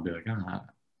it, I'll be like,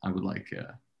 I would like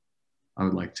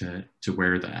to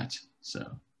wear that. So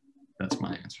that's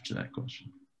my answer to that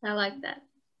question. I like that.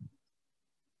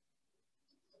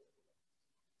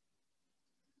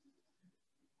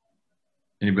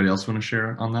 Anybody else want to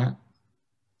share on that?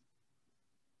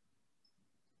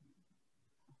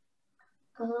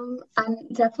 I'm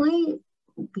definitely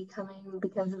becoming,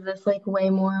 because of this, like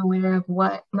way more aware of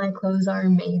what my clothes are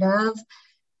made of.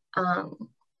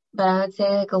 But I would say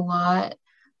like a lot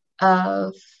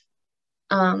of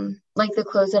like the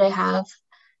clothes that I have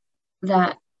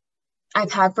that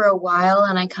I've had for a while,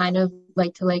 and I kind of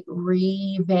like to like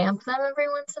revamp them every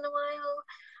once in a while.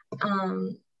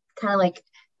 Kind of like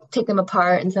take them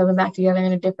apart and sew them back together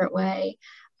in a different way.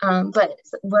 But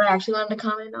what I actually wanted to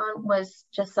comment on was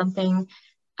just something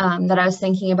that I was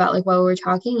thinking about like while we were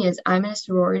talking is I'm in a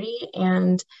sorority,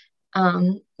 and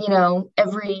you know,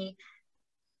 every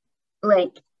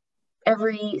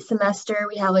semester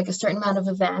we have like a certain amount of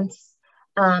events,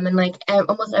 and like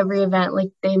almost every event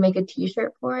like they make a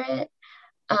t-shirt for it.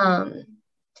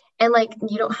 And like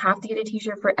you don't have to get a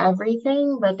t-shirt for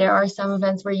everything, but there are some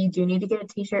events where you do need to get a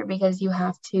t-shirt because you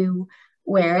have to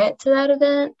wear it to that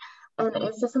event. And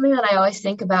it's just something that I always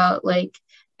think about, like,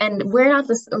 and we're not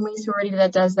the only sorority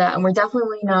that does that, and we're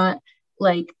definitely not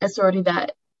like a sorority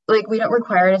that like we don't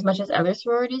require it as much as other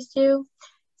sororities do.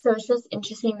 So it's just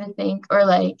interesting to think, or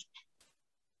like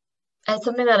it's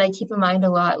something that I keep in mind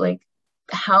a lot, like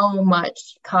how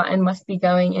much cotton must be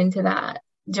going into that.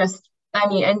 Just, I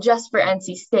mean, and just for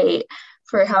NC State,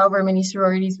 for however many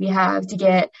sororities we have, to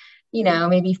get, you know,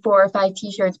 maybe 4 or 5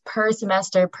 t-shirts per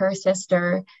semester, per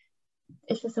sister.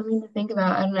 It's just something to think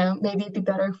about. I don't know, maybe it'd be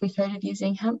better if we started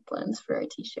using hemp blends for our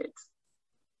t-shirts.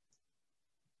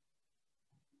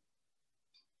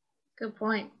 Good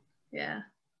point. Yeah.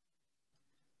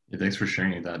 Yeah, thanks for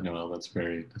sharing that, Noelle. That's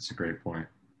a great point.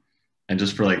 and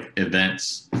just for like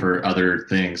events for other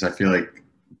things, I feel like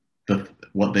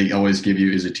what they always give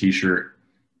you is a t-shirt,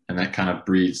 and that kind of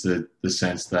breeds the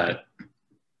sense that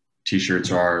t-shirts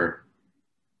are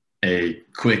a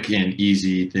quick and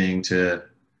easy thing to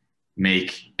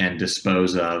make and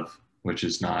dispose of, which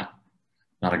is not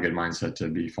a good mindset to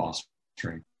be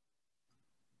fostering.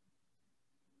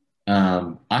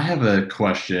 I have a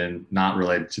question not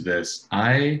related to this.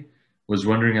 I was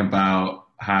wondering about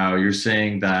how you're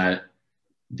saying that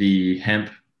the hemp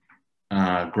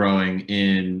growing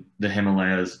in the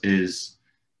Himalayas is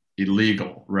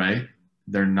illegal, right?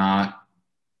 They're not.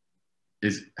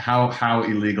 How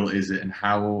illegal is it, and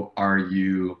how are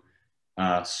you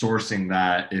sourcing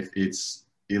that if it's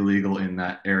illegal in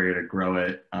that area to grow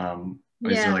it?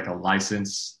 Is there like a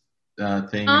license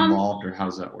thing involved, or how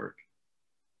does that work?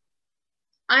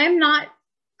 I'm not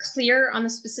clear on the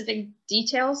specific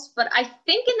details, but I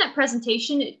think in that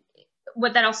presentation,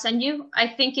 what that I'll send you, I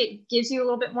think it gives you a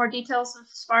little bit more details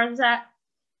as far as that.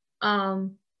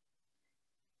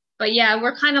 But yeah,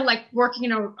 we're kind of like working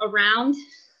around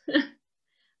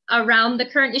around the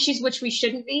current issues, which we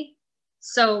shouldn't be.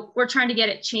 So we're trying to get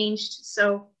it changed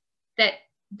so that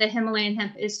the Himalayan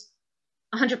hemp is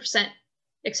 100%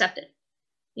 accepted,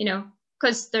 you know,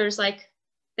 because there's like,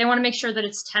 they want to make sure that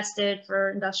it's tested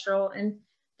for industrial, and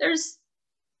there's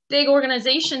big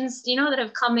organizations, you know, that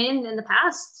have come in the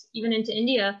past, even into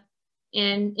India,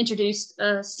 and introduced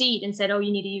a seed and said, oh,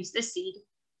 you need to use this seed,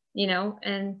 you know.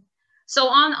 And so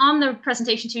on the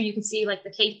presentation too, you can see like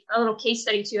a little case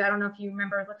study too. I don't know if you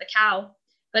remember with the cow,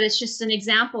 but it's just an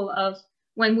example of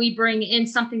when we bring in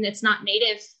something that's not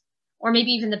native, or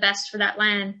maybe even the best for that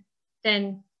land,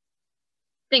 then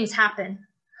things happen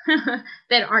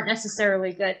that aren't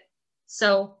necessarily good.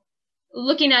 So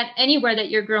looking at anywhere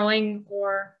that you're growing,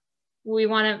 or we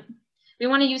want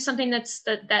to use something that's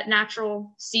that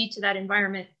natural seed to that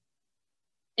environment.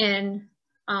 And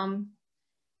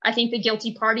I think the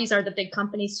guilty parties are the big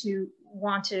companies who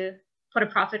want to put a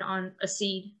profit on a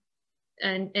seed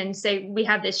and say, we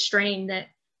have this strain that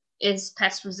is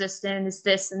pest resistant, is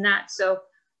this and that. So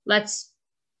let's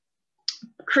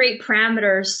create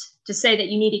parameters to say that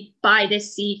you need to buy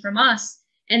this seed from us.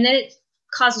 And then it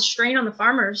causes strain on the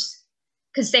farmers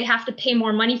because they have to pay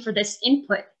more money for this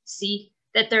input seed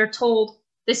that they're told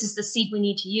this is the seed we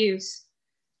need to use.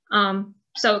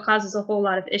 So it causes a whole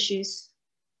lot of issues.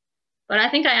 But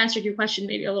I think I answered your question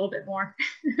maybe a little bit more.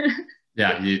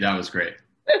 Yeah, that was great.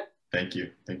 Thank you.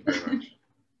 Thank you very much.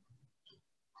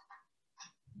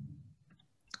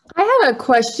 I have a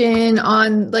question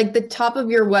on like the top of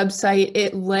your website.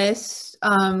 It lists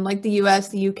like the US,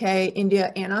 the UK,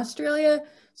 India, and Australia.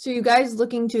 So you guys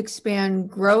looking to expand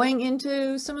growing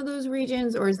into some of those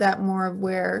regions, or is that more of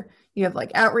where you have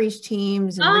like outreach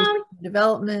teams and research and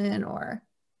development, or?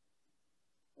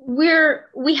 We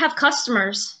have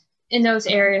customers in those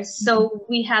areas. So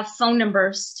we have phone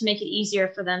numbers to make it easier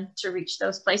for them to reach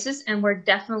those places. And we're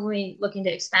definitely looking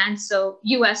to expand. So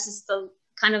US is the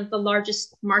kind of the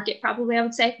largest market, probably, I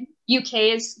would say. UK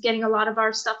is getting a lot of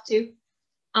our stuff too.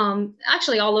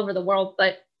 Actually all over the world,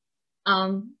 but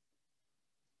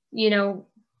you know,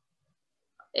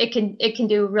 it can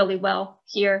do really well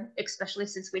here, especially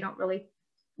since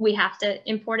we have to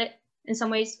import it in some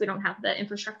ways. We don't have the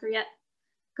infrastructure yet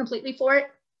completely for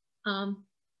it.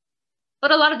 But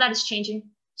a lot of that is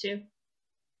changing too.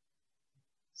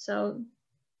 So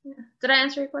yeah. Did I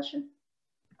answer your question?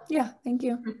 Yeah, thank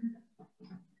you.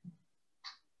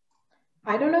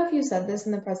 I don't know if you said this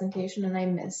in the presentation and I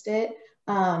missed it,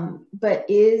 but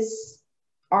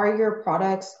are your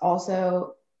products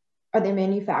also, are they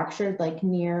manufactured like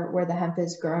near where the hemp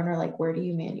is grown, or like where do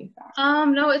you manufacture?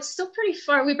 No, it's still pretty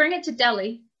far. We bring it to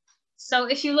Delhi. So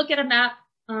if you look at a map,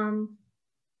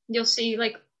 you'll see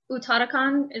like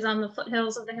Uttarakhand is on the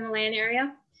foothills of the Himalayan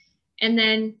area. And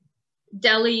then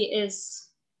Delhi is,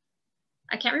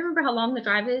 I can't remember how long the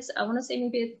drive is. I want to say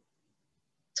maybe a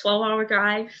 12-hour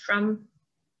drive from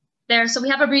there. So we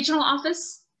have a regional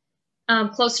office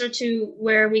closer to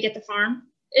where we get the farm.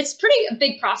 It's a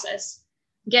big process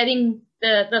getting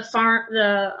the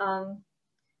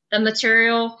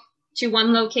material to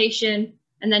one location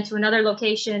and then to another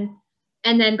location,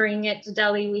 and then bringing it to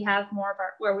Delhi. We have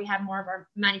where we have more of our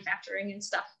manufacturing and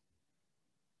stuff.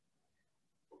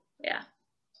 Yeah.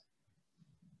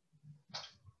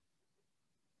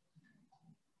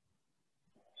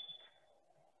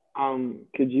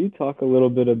 Could you talk a little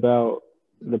bit about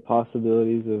the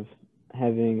possibilities of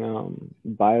having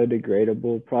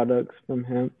biodegradable products from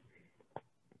hemp?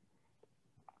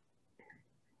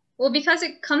 Well, because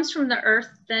it comes from the earth,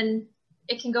 then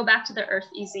it can go back to the earth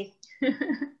easy.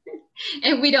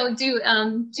 and we don't do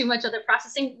too much other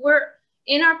processing.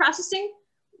 In our processing,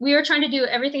 we are trying to do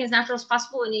everything as natural as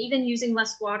possible, and even using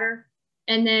less water,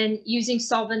 and then using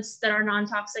solvents that are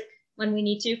non-toxic when we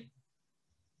need to.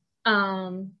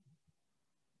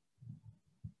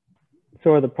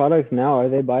 So are the products now, are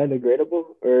they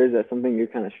biodegradable, or is that something you're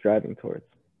kind of striving towards?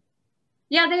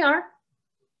 Yeah, they are.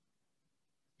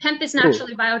 Hemp is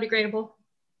naturally biodegradable.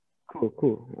 Cool,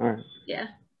 cool. All right. Yeah.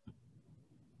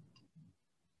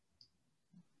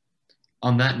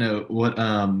 On that note, what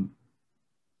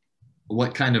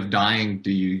kind of dyeing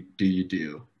do you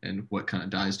do, and what kind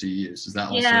of dyes do you use? Is that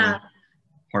also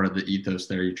part of the ethos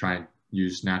there? You try and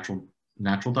use natural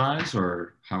dyes,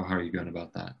 or how are you going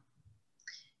about that?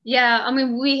 Yeah, I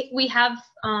mean, we have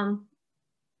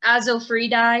azo-free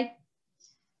dye,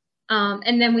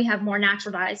 and then we have more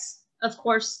natural dyes. Of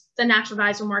course, the natural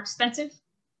dyes are more expensive.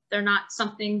 They're not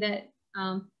something that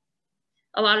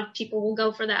a lot of people will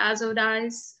go for the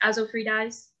azo-free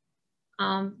dyes.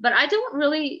 But I don't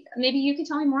really, maybe you can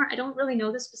tell me more. I don't really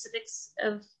know the specifics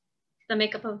of the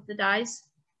makeup of the dyes.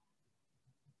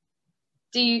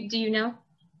 Do you know?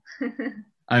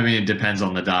 I mean, it depends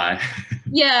on the dye.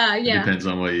 Yeah. It depends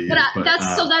on what you use. But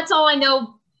that's all I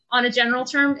know on a general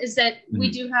term, is that we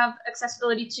Mhm. do have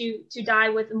accessibility to dye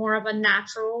with more of a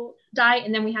natural dye,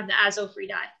 and then we have the azo-free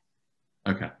dye.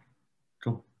 Okay,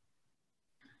 cool.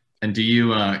 And do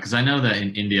you, because I know that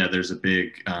in India there's a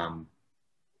big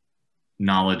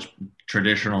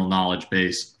traditional knowledge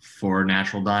base for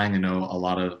natural dyeing. I know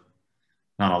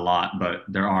not a lot, but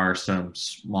there are some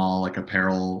small like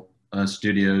apparel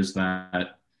studios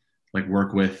that like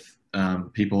work with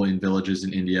people in villages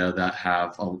in India that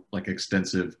have like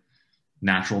extensive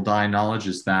natural dye knowledge.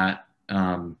 Is that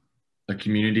a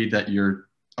community that you're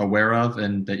aware of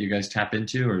and that you guys tap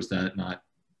into, or is that not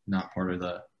part of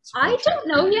the supply I chain don't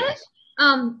know for you yet.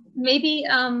 guys? Maybe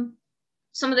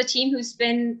some of the team who's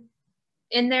been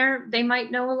in there, they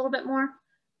might know a little bit more,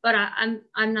 but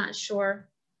I'm not sure.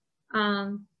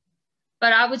 But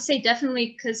I would say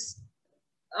definitely, because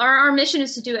our mission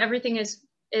is to do everything as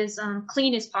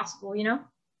clean as possible, you know,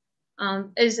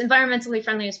 as environmentally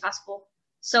friendly as possible.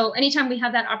 So anytime we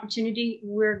have that opportunity,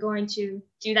 we're going to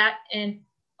do that. And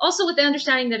also with the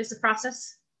understanding that it's a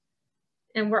process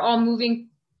and we're all moving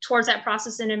towards that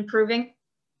process and improving.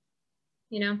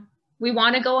 You know, we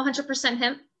want to go 100%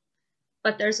 hemp,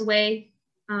 but there's a way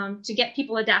to get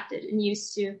people adapted and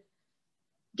used to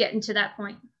getting to that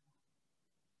point.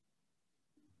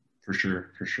 For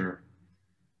sure.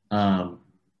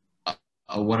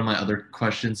 One of my other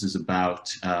questions is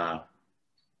about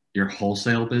your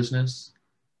wholesale business.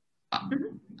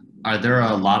 Are there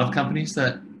a lot of companies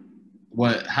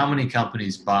how many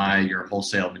companies buy your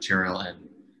wholesale material, and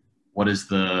what is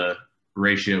the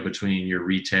ratio between your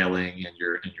retailing and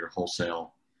your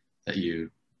wholesale that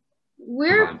you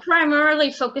We're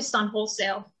primarily focused on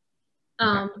wholesale.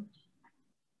 I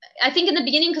think in the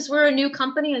beginning, because we're a new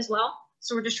company as well,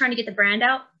 so we're just trying to get the brand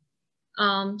out.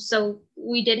 So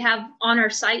we did have on our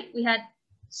site, we had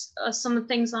some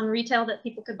things on retail that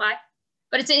people could buy,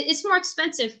 but it's more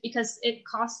expensive because it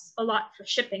costs a lot for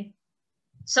shipping.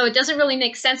 So it doesn't really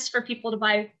make sense for people to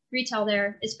buy retail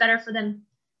there. It's better for them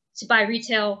to buy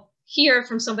retail here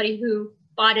from somebody who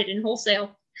bought it in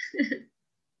wholesale,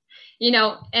 you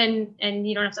know, and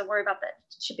you don't have to worry about that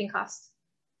shipping costs.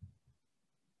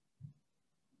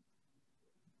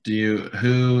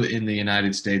 Who in the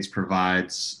United States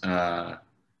provides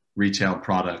retail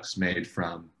products made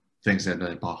from things that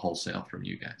they bought wholesale from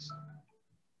you guys?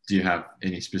 Do you have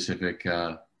any specific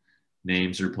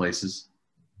names or places?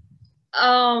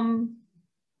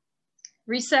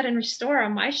 Reset and Restore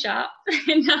on my shop.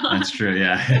 No. That's true,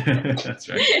 yeah. That's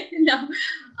right. No.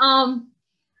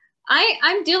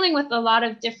 I'm dealing with a lot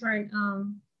of different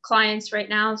clients right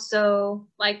now. So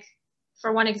like,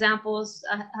 for one example,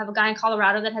 I have a guy in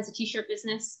Colorado that has a t-shirt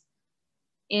business,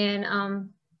 and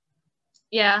and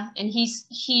he's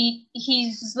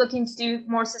looking to do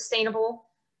more sustainable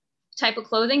type of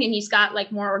clothing, and he's got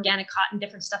like more organic cotton,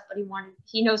 different stuff, but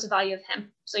he knows the value of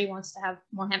hemp, so he wants to have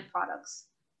more hemp products.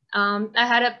 I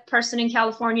had a person in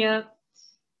California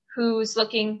who's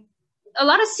looking, a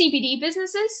lot of CBD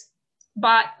businesses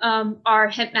bought our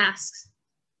hemp masks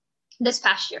this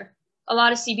past year, a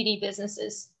lot of CBD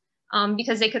businesses.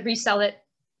 Because they could resell it,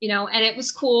 you know, and it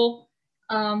was cool.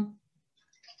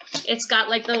 It's got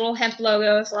like the little hemp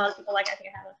logo. So a lot of people like, I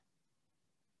think I have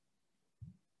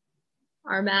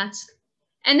our mask.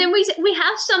 And then we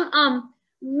have some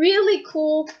really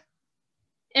cool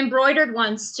embroidered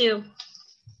ones too.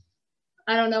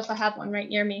 I don't know if I have one right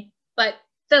near me, but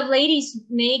the ladies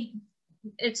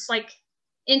it's like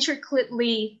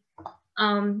intricately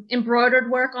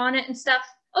embroidered work on it and stuff.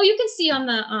 Oh, you can see on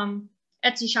the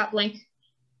Etsy shop link.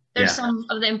 There's some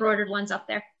of the embroidered ones up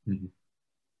there. Mm-hmm.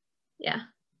 Yeah.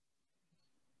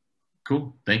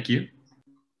 Cool. Thank you.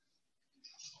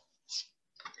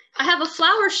 I have a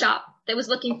flower shop that was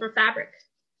looking for fabric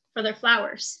for their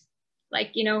flowers,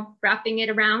 like, you know, wrapping it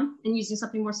around and using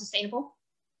something more sustainable.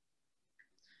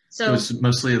 So it's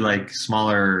mostly like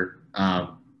smaller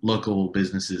local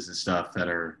businesses and stuff that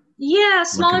are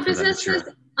smaller businesses.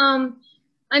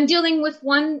 I'm dealing with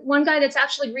one guy that's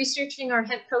actually researching our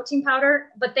hemp protein powder,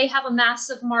 but they have a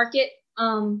massive market.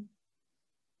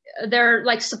 They're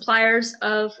like suppliers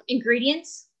of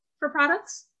ingredients for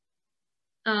products.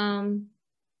 I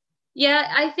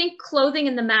think clothing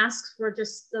and the masks were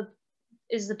just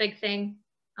is the big thing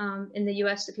in the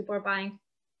US that people are buying.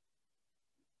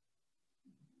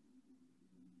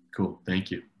 Cool,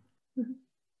 thank you. Mm-hmm.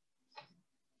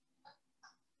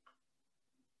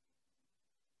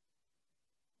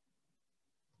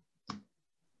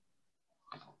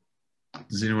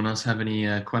 Does anyone else have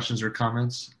any questions or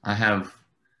comments? I have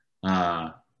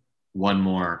one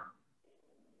more.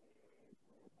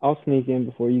 I'll sneak in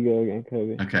before you go again,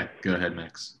 Kobe. Okay, go ahead,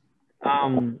 Max.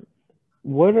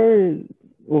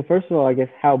 Well, first of all, I guess,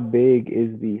 how big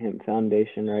is the Hemp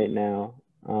Foundation right now?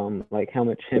 Like, how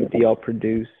much hemp do y'all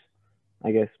produce,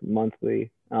 I guess,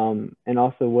 monthly? And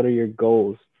also, what are your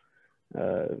goals,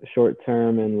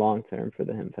 short-term and long-term, for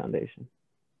the Hemp Foundation?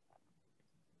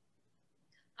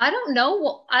 I don't know.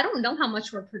 Well, I don't know how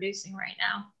much we're producing right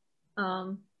now.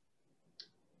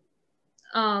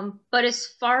 But as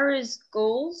far as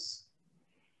goals,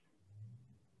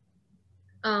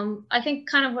 I think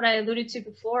kind of what I alluded to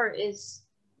before is,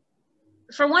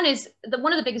 for one,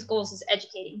 one of the biggest goals is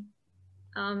educating,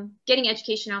 getting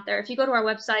education out there. If you go to our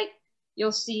website,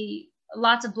 you'll see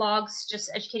lots of blogs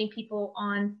just educating people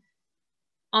on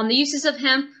the uses of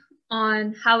hemp,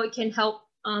 on how it can help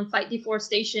fight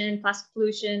deforestation, plastic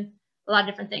pollution, a lot of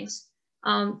different things.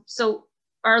 So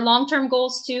our long-term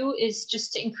goals too is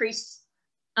just to increase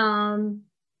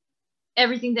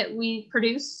everything that we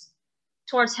produce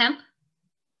towards hemp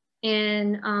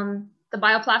and the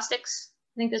bioplastics.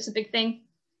 I think that's a big thing.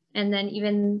 And then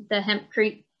even the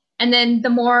hempcrete. And then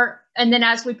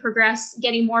as we progress,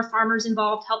 getting more farmers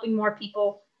involved, helping more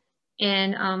people.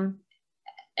 And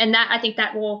that, I think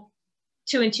that will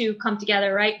 2 and 2 come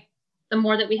together, right? The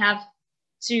more that we have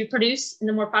to produce and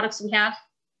the more products we have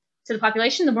to the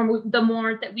population, the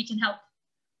more that we can help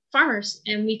farmers,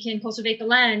 and we can cultivate the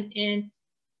land and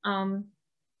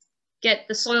get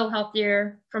the soil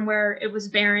healthier from where it was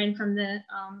barren from the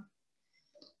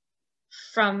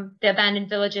abandoned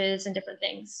villages and different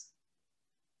things.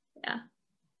 Yeah.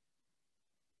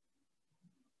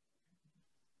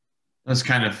 That's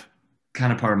kind of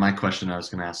part of my question I was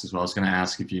going to ask as well. I was going to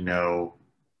ask if you know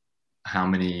how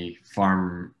many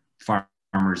farmers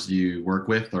you work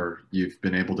with, or you've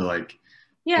been able to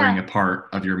bring a part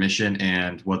of your mission,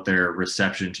 and what their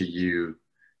reception to you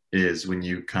is when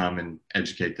you come and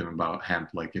educate them about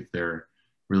hemp, like if they're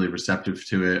really receptive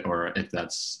to it, or if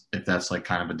that's like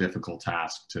kind of a difficult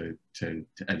task to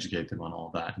educate them on all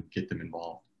that and get them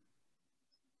involved.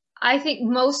 I think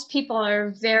most people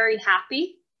are very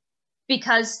happy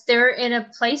because they're in a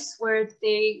place where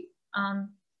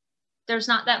there's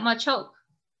not that much hope.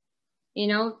 You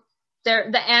know,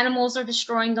 the animals are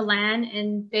destroying the land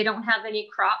and they don't have any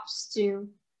crops to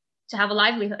have a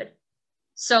livelihood.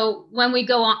 So when we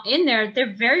go in there,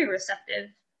 they're very receptive,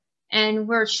 and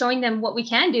we're showing them what we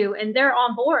can do, and they're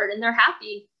on board and they're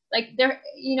happy. Like, they're,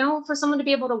 you know, for someone to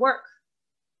be able to work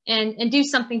and do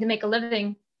something to make a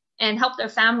living and help their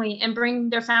family and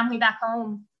bring their family back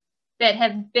home that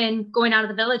have been going out of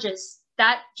the villages,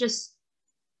 that just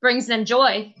brings them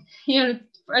joy, you know,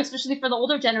 especially for the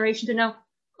older generation to know,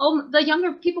 oh, the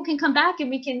younger people can come back and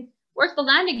we can work the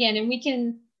land again and we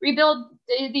can rebuild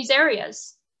these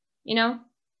areas, you know?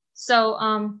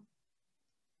 So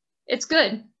it's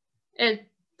good.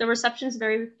 The reception is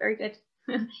very, very good.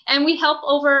 And we help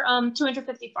over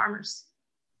 250 farmers.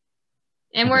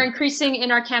 And we're increasing in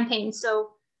our campaign.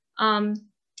 So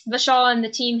Vishal and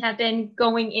the team have been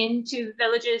going into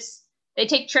villages. They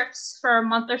take trips for a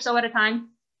month or so at a time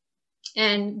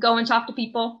and go and talk to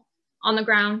people on the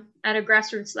ground at a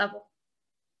grassroots level.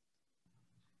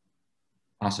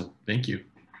 Awesome. Thank you.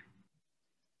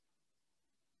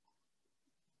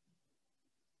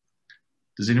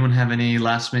 Does anyone have any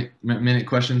last minute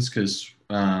questions? Because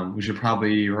we should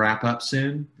probably wrap up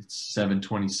soon. It's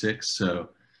 7:26, so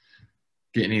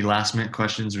get any last minute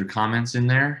questions or comments in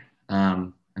there,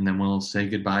 and then we'll say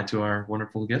goodbye to our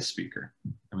wonderful guest speaker,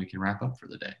 and we can wrap up for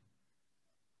the day.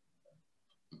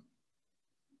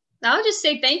 I'll just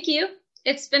say thank you.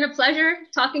 It's been a pleasure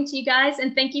talking to you guys,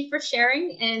 and thank you for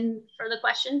sharing and for the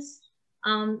questions.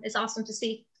 It's awesome to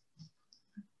see.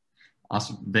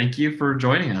 Awesome. Thank you for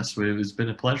joining us. It's been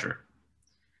a pleasure.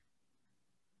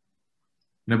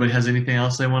 Nobody has anything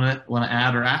else they want to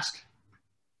add or ask?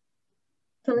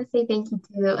 I want to say thank you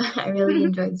too. I really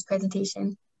enjoyed this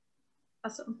presentation.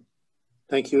 Awesome.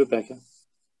 Thank you, Rebecca.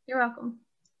 You're welcome.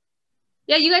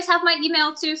 Yeah, you guys have my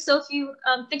email too, so if you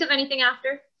think of anything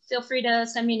after, feel free to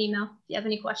send me an email if you have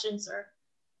any questions or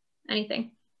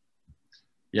anything.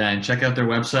 Yeah, and check out their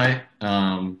website.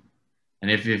 And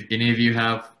if any of you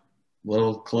have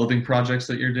little clothing projects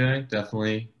that you're doing,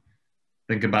 definitely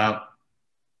think about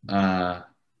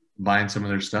buying some of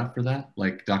their stuff for that.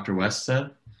 Like Dr. West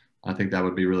said, I think that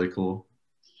would be really cool.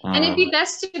 And it'd be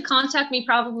best to contact me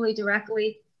probably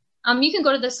directly. You can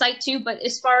go to the site too, but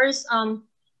as far as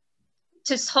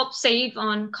to help save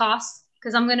on costs,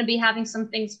 because I'm going to be having some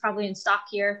things probably in stock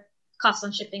here, costs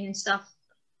on shipping and stuff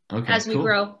as we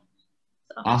grow.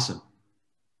 So. Awesome.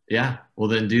 Yeah, well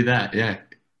then do that. Yeah,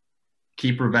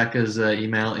 keep Rebecca's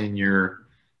email in your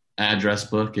address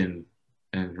book and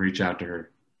reach out to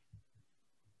her.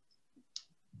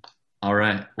 All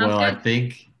right. Well, I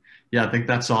think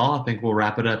that's all. I think we'll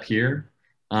wrap it up here.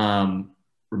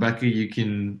 Rebecca, you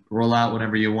can roll out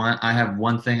whenever you want. I have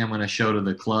one thing I'm going to show to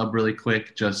the club really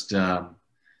quick. Just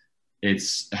it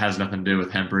has nothing to do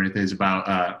with hemp or anything. It's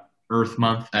about Earth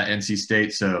Month at NC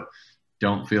State, so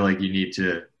don't feel like you need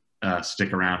to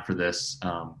stick around for this.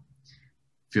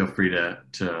 Feel free to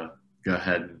go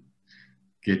ahead and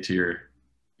get to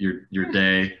your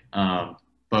day.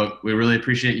 But we really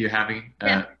appreciate you having.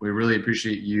 We really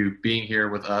appreciate you being here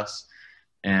with us,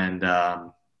 and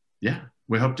yeah,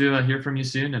 we hope to hear from you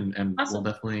soon. And awesome.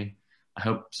 We'll definitely. I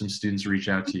hope some students reach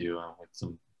out to you with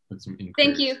some inquiries.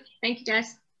 Thank you,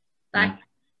 guys. Bye. Yeah.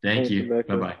 Thank you.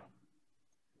 Bye bye.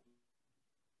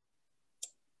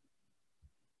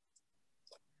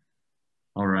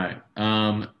 All right.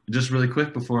 Just really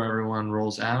quick before everyone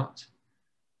rolls out,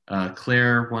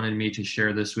 Claire wanted me to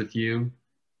share this with you.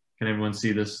 Can everyone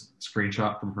see this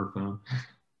screenshot from her phone?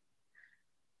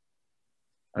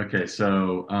 Okay,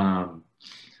 so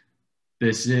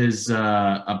this is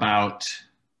about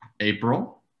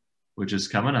April, which is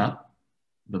coming up,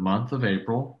 the month of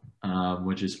April,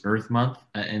 which is Earth Month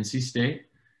at NC State.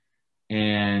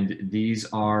 And these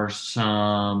are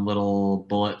some little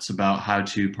bullets about how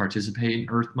to participate in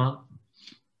Earth Month.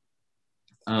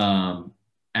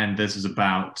 And this is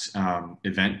about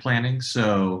event planning.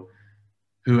 So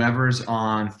whoever's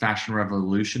on Fashion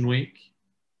Revolution Week,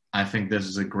 I think this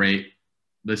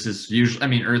is usually, I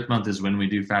mean, Earth Month is when we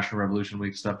do Fashion Revolution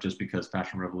Week stuff, just because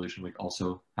Fashion Revolution Week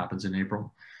also happens in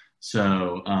April.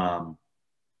 So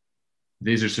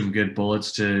these are some good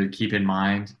bullets to keep in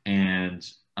mind. And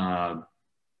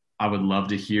I would love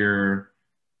to hear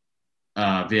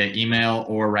via email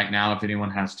or right now, if anyone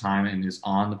has time and is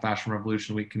on the Fashion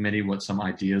Revolution Week committee, what some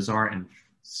ideas are, and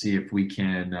see if we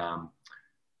can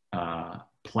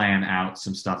plan out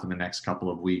some stuff in the next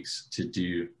couple of weeks to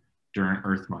do during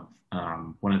Earth Month.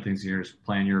 One of the things here is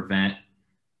plan your event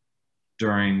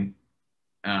during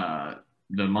the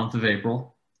month of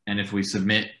April. And if we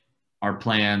submit our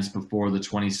plans before the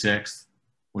 26th,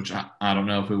 which I don't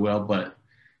know if we will, but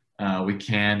we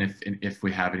can if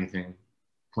we have anything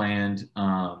planned.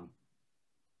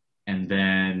 And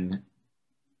then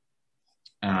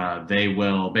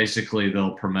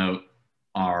they'll promote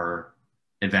our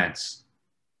events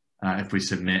if we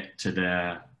submit to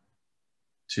the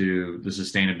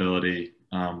sustainability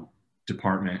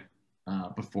department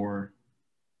before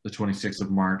the 26th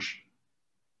of March.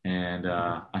 And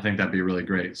I think that'd be really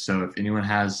great. So if anyone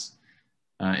has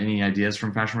any ideas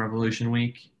from Fashion Revolution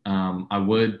Week, I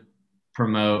would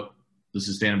promote the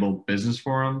Sustainable Business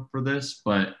Forum for this,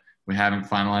 but we haven't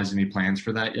finalized any plans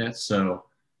for that yet. So,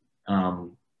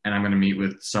 and I'm going to meet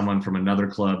with someone from another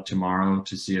club tomorrow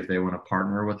to see if they want to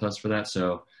partner with us for that.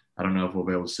 So I don't know if we'll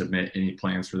be able to submit any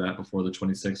plans for that before the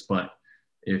 26th, but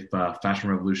if Fashion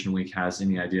Revolution Week has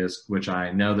any ideas, which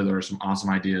I know that there are some awesome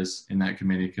ideas in that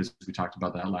committee because we talked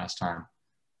about that last time,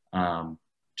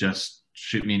 just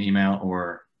shoot me an email,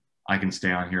 or I can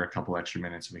stay on here a couple extra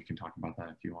minutes and we can talk about that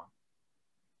if you want.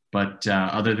 But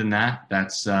other than that,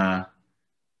 that's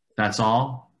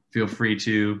all. Feel free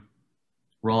to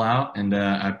roll out, and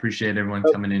I appreciate everyone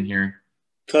coming in here.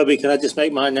 Kobe, can I just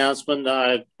make my announcement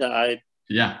that I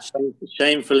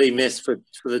shamefully missed for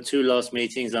the 2 last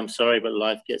meetings? I'm sorry, but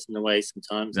life gets in the way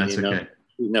sometimes. That's okay.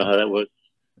 You know how that works.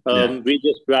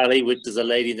 Regis Bradley, which is a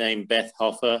lady named Beth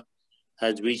Hoffer,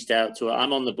 has reached out to.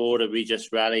 I'm on the board of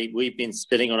Redress Rally. We've been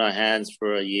sitting on our hands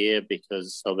for a year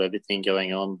because of everything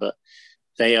going on, but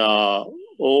they are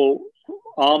all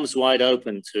arms wide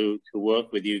open to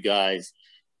work with you guys.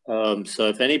 So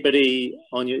if anybody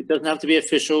on you, it doesn't have to be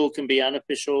official, can be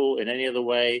unofficial in any other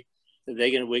way.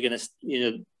 We're gonna,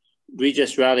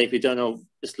 Redress Rally. If you don't know,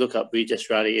 just look up Redress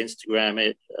Rally, Instagram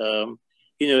it.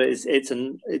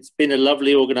 It's been a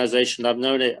lovely organization. I've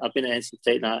known it. I've been at NC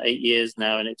State now 8 years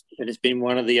now, and it's been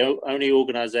one of the only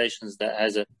organizations that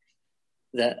has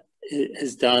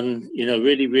done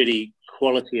really, really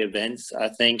quality events. I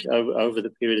think over the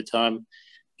period of time,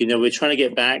 we're trying to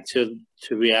get back to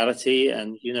reality,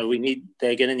 and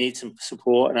they're going to need some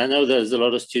support. And I know there's a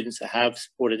lot of students that have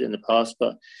supported in the past,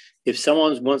 but if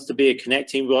someone wants to be a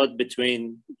connecting rod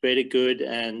between greater good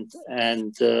and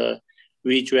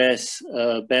Redress,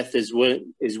 Beth is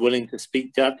willing to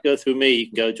speak. To have to go through me, you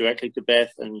can go directly to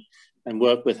Beth and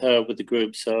work with her with the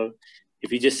group. So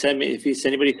if you just if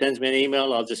anybody sends me an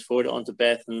email, I'll just forward it on to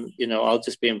Beth, and I'll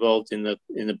just be involved in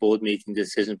the board meeting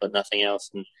decision, but nothing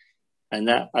else. And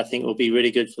that, I think, will be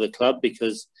really good for the club,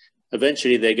 because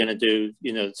eventually they're going to do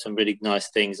some really nice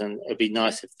things, and it'd be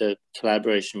nice if the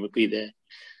collaboration would be there.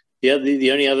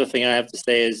 The only other thing I have to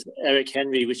say is Eric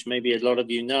Henry, which maybe a lot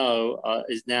of you know,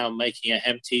 is now making a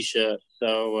hemp T-shirt.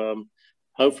 So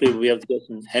hopefully we'll be able to get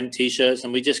some hemp T-shirts,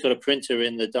 and we just got a printer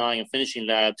in the dyeing and finishing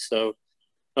lab. So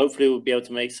hopefully we'll be able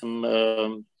to make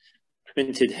some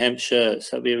printed hemp shirts.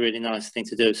 That'd be a really nice thing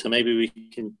to do. So maybe we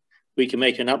can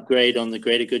make an upgrade on the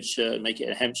Greater Good shirt and make it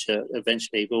a hemp shirt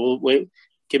eventually. But we'll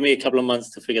give me a couple of months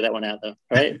to figure that one out, though.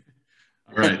 All right.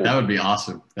 All right. That would be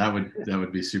awesome. That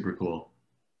would be super cool.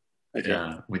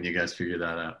 Okay. When you guys figure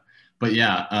that out. But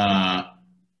yeah,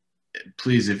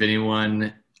 please, if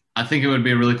anyone, I think it would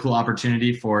be a really cool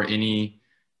opportunity for any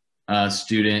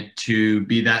student to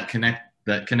be that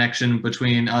connection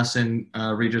between us and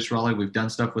Regis Raleigh. We've done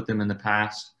stuff with them in the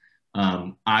past.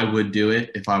 I would do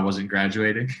it if I wasn't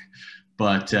graduating.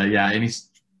 But yeah, any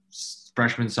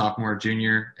freshman, sophomore,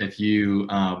 junior, if you,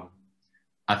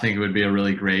 I think it would be a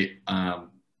really great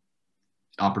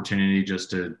opportunity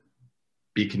just to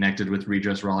be connected with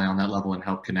Redress Raleigh on that level and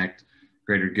help connect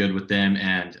Greater Good with them,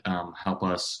 and help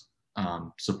us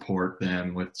support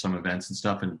them with some events and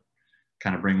stuff, and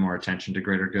kind of bring more attention to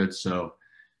Greater Good. So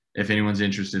if anyone's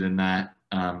interested in that,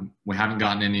 we haven't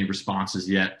gotten any responses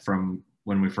yet from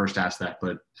when we first asked that,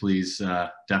 but please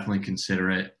definitely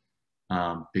consider it,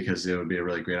 because it would be a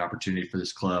really great opportunity for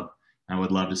this club. I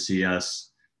would love to see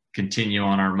us continue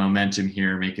on our momentum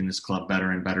here, making this club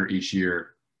better and better each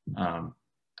year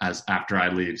as after I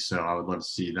leave. So I would love to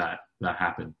see that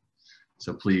happen.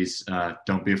 So please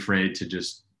don't be afraid to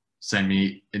just send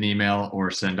me an email or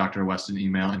send Dr. West an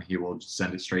email, and he will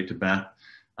send it straight to Beth,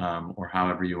 or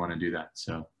however you want to do that.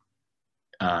 So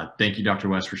thank you, Dr.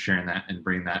 West, for sharing that and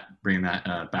bring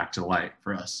that back to light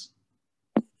for us.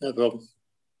 No problem.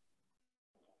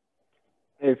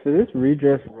 Hey, for this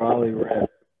Redress Raleigh rep,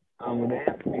 would they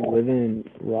have to be living in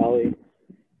Raleigh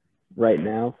right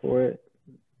now for it?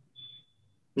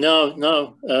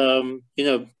 No.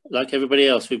 Like everybody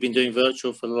else, we've been doing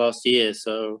virtual for the last year.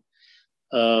 So,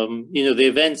 the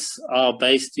events are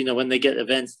based, when they get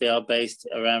events, they are based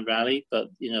around Raleigh, but,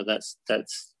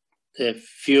 they're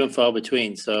few and far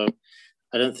between. So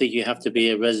I don't think you have to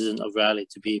be a resident of Raleigh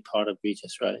to be part of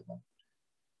Regis Raleigh.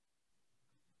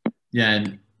 Yeah,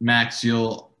 and Max,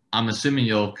 I'm assuming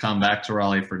you'll come back to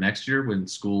Raleigh for next year when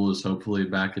school is hopefully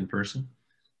back in person.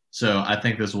 So I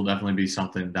think this will definitely be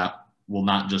something that will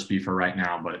not just be for right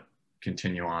now, but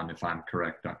continue on, if I'm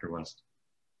correct, Dr. West.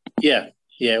 Yeah,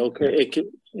 okay.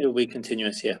 It'll be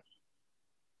continuous, yeah.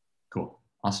 Cool,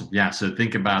 awesome. Yeah, so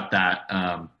think about that.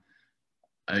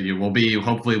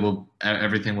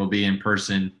 Everything will be in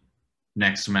person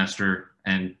next semester,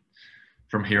 and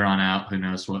from here on out, who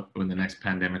knows when the next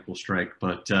pandemic will strike.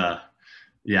 But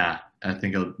yeah, I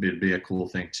think it'd be a cool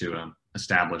thing to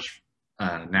establish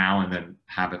now, and then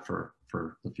have it for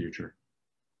the future.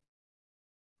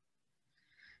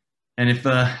 And if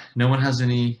no one has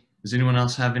does anyone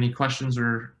else have any questions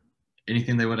or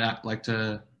anything they would like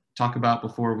to talk about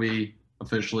before we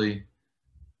officially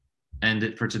end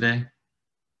it for today?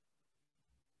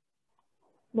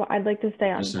 Well, I'd like to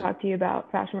stay on and talk to you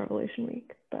about Fashion Revolution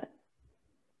Week, but.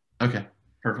 Okay,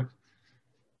 perfect.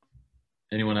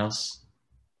 Anyone else?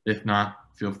 If not,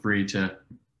 feel free to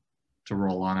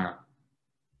roll on out.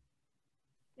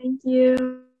 Thank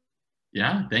you.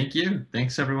 Yeah, thank you.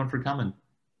 Thanks everyone for coming.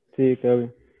 See you, Kobe.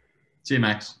 See you,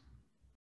 Max.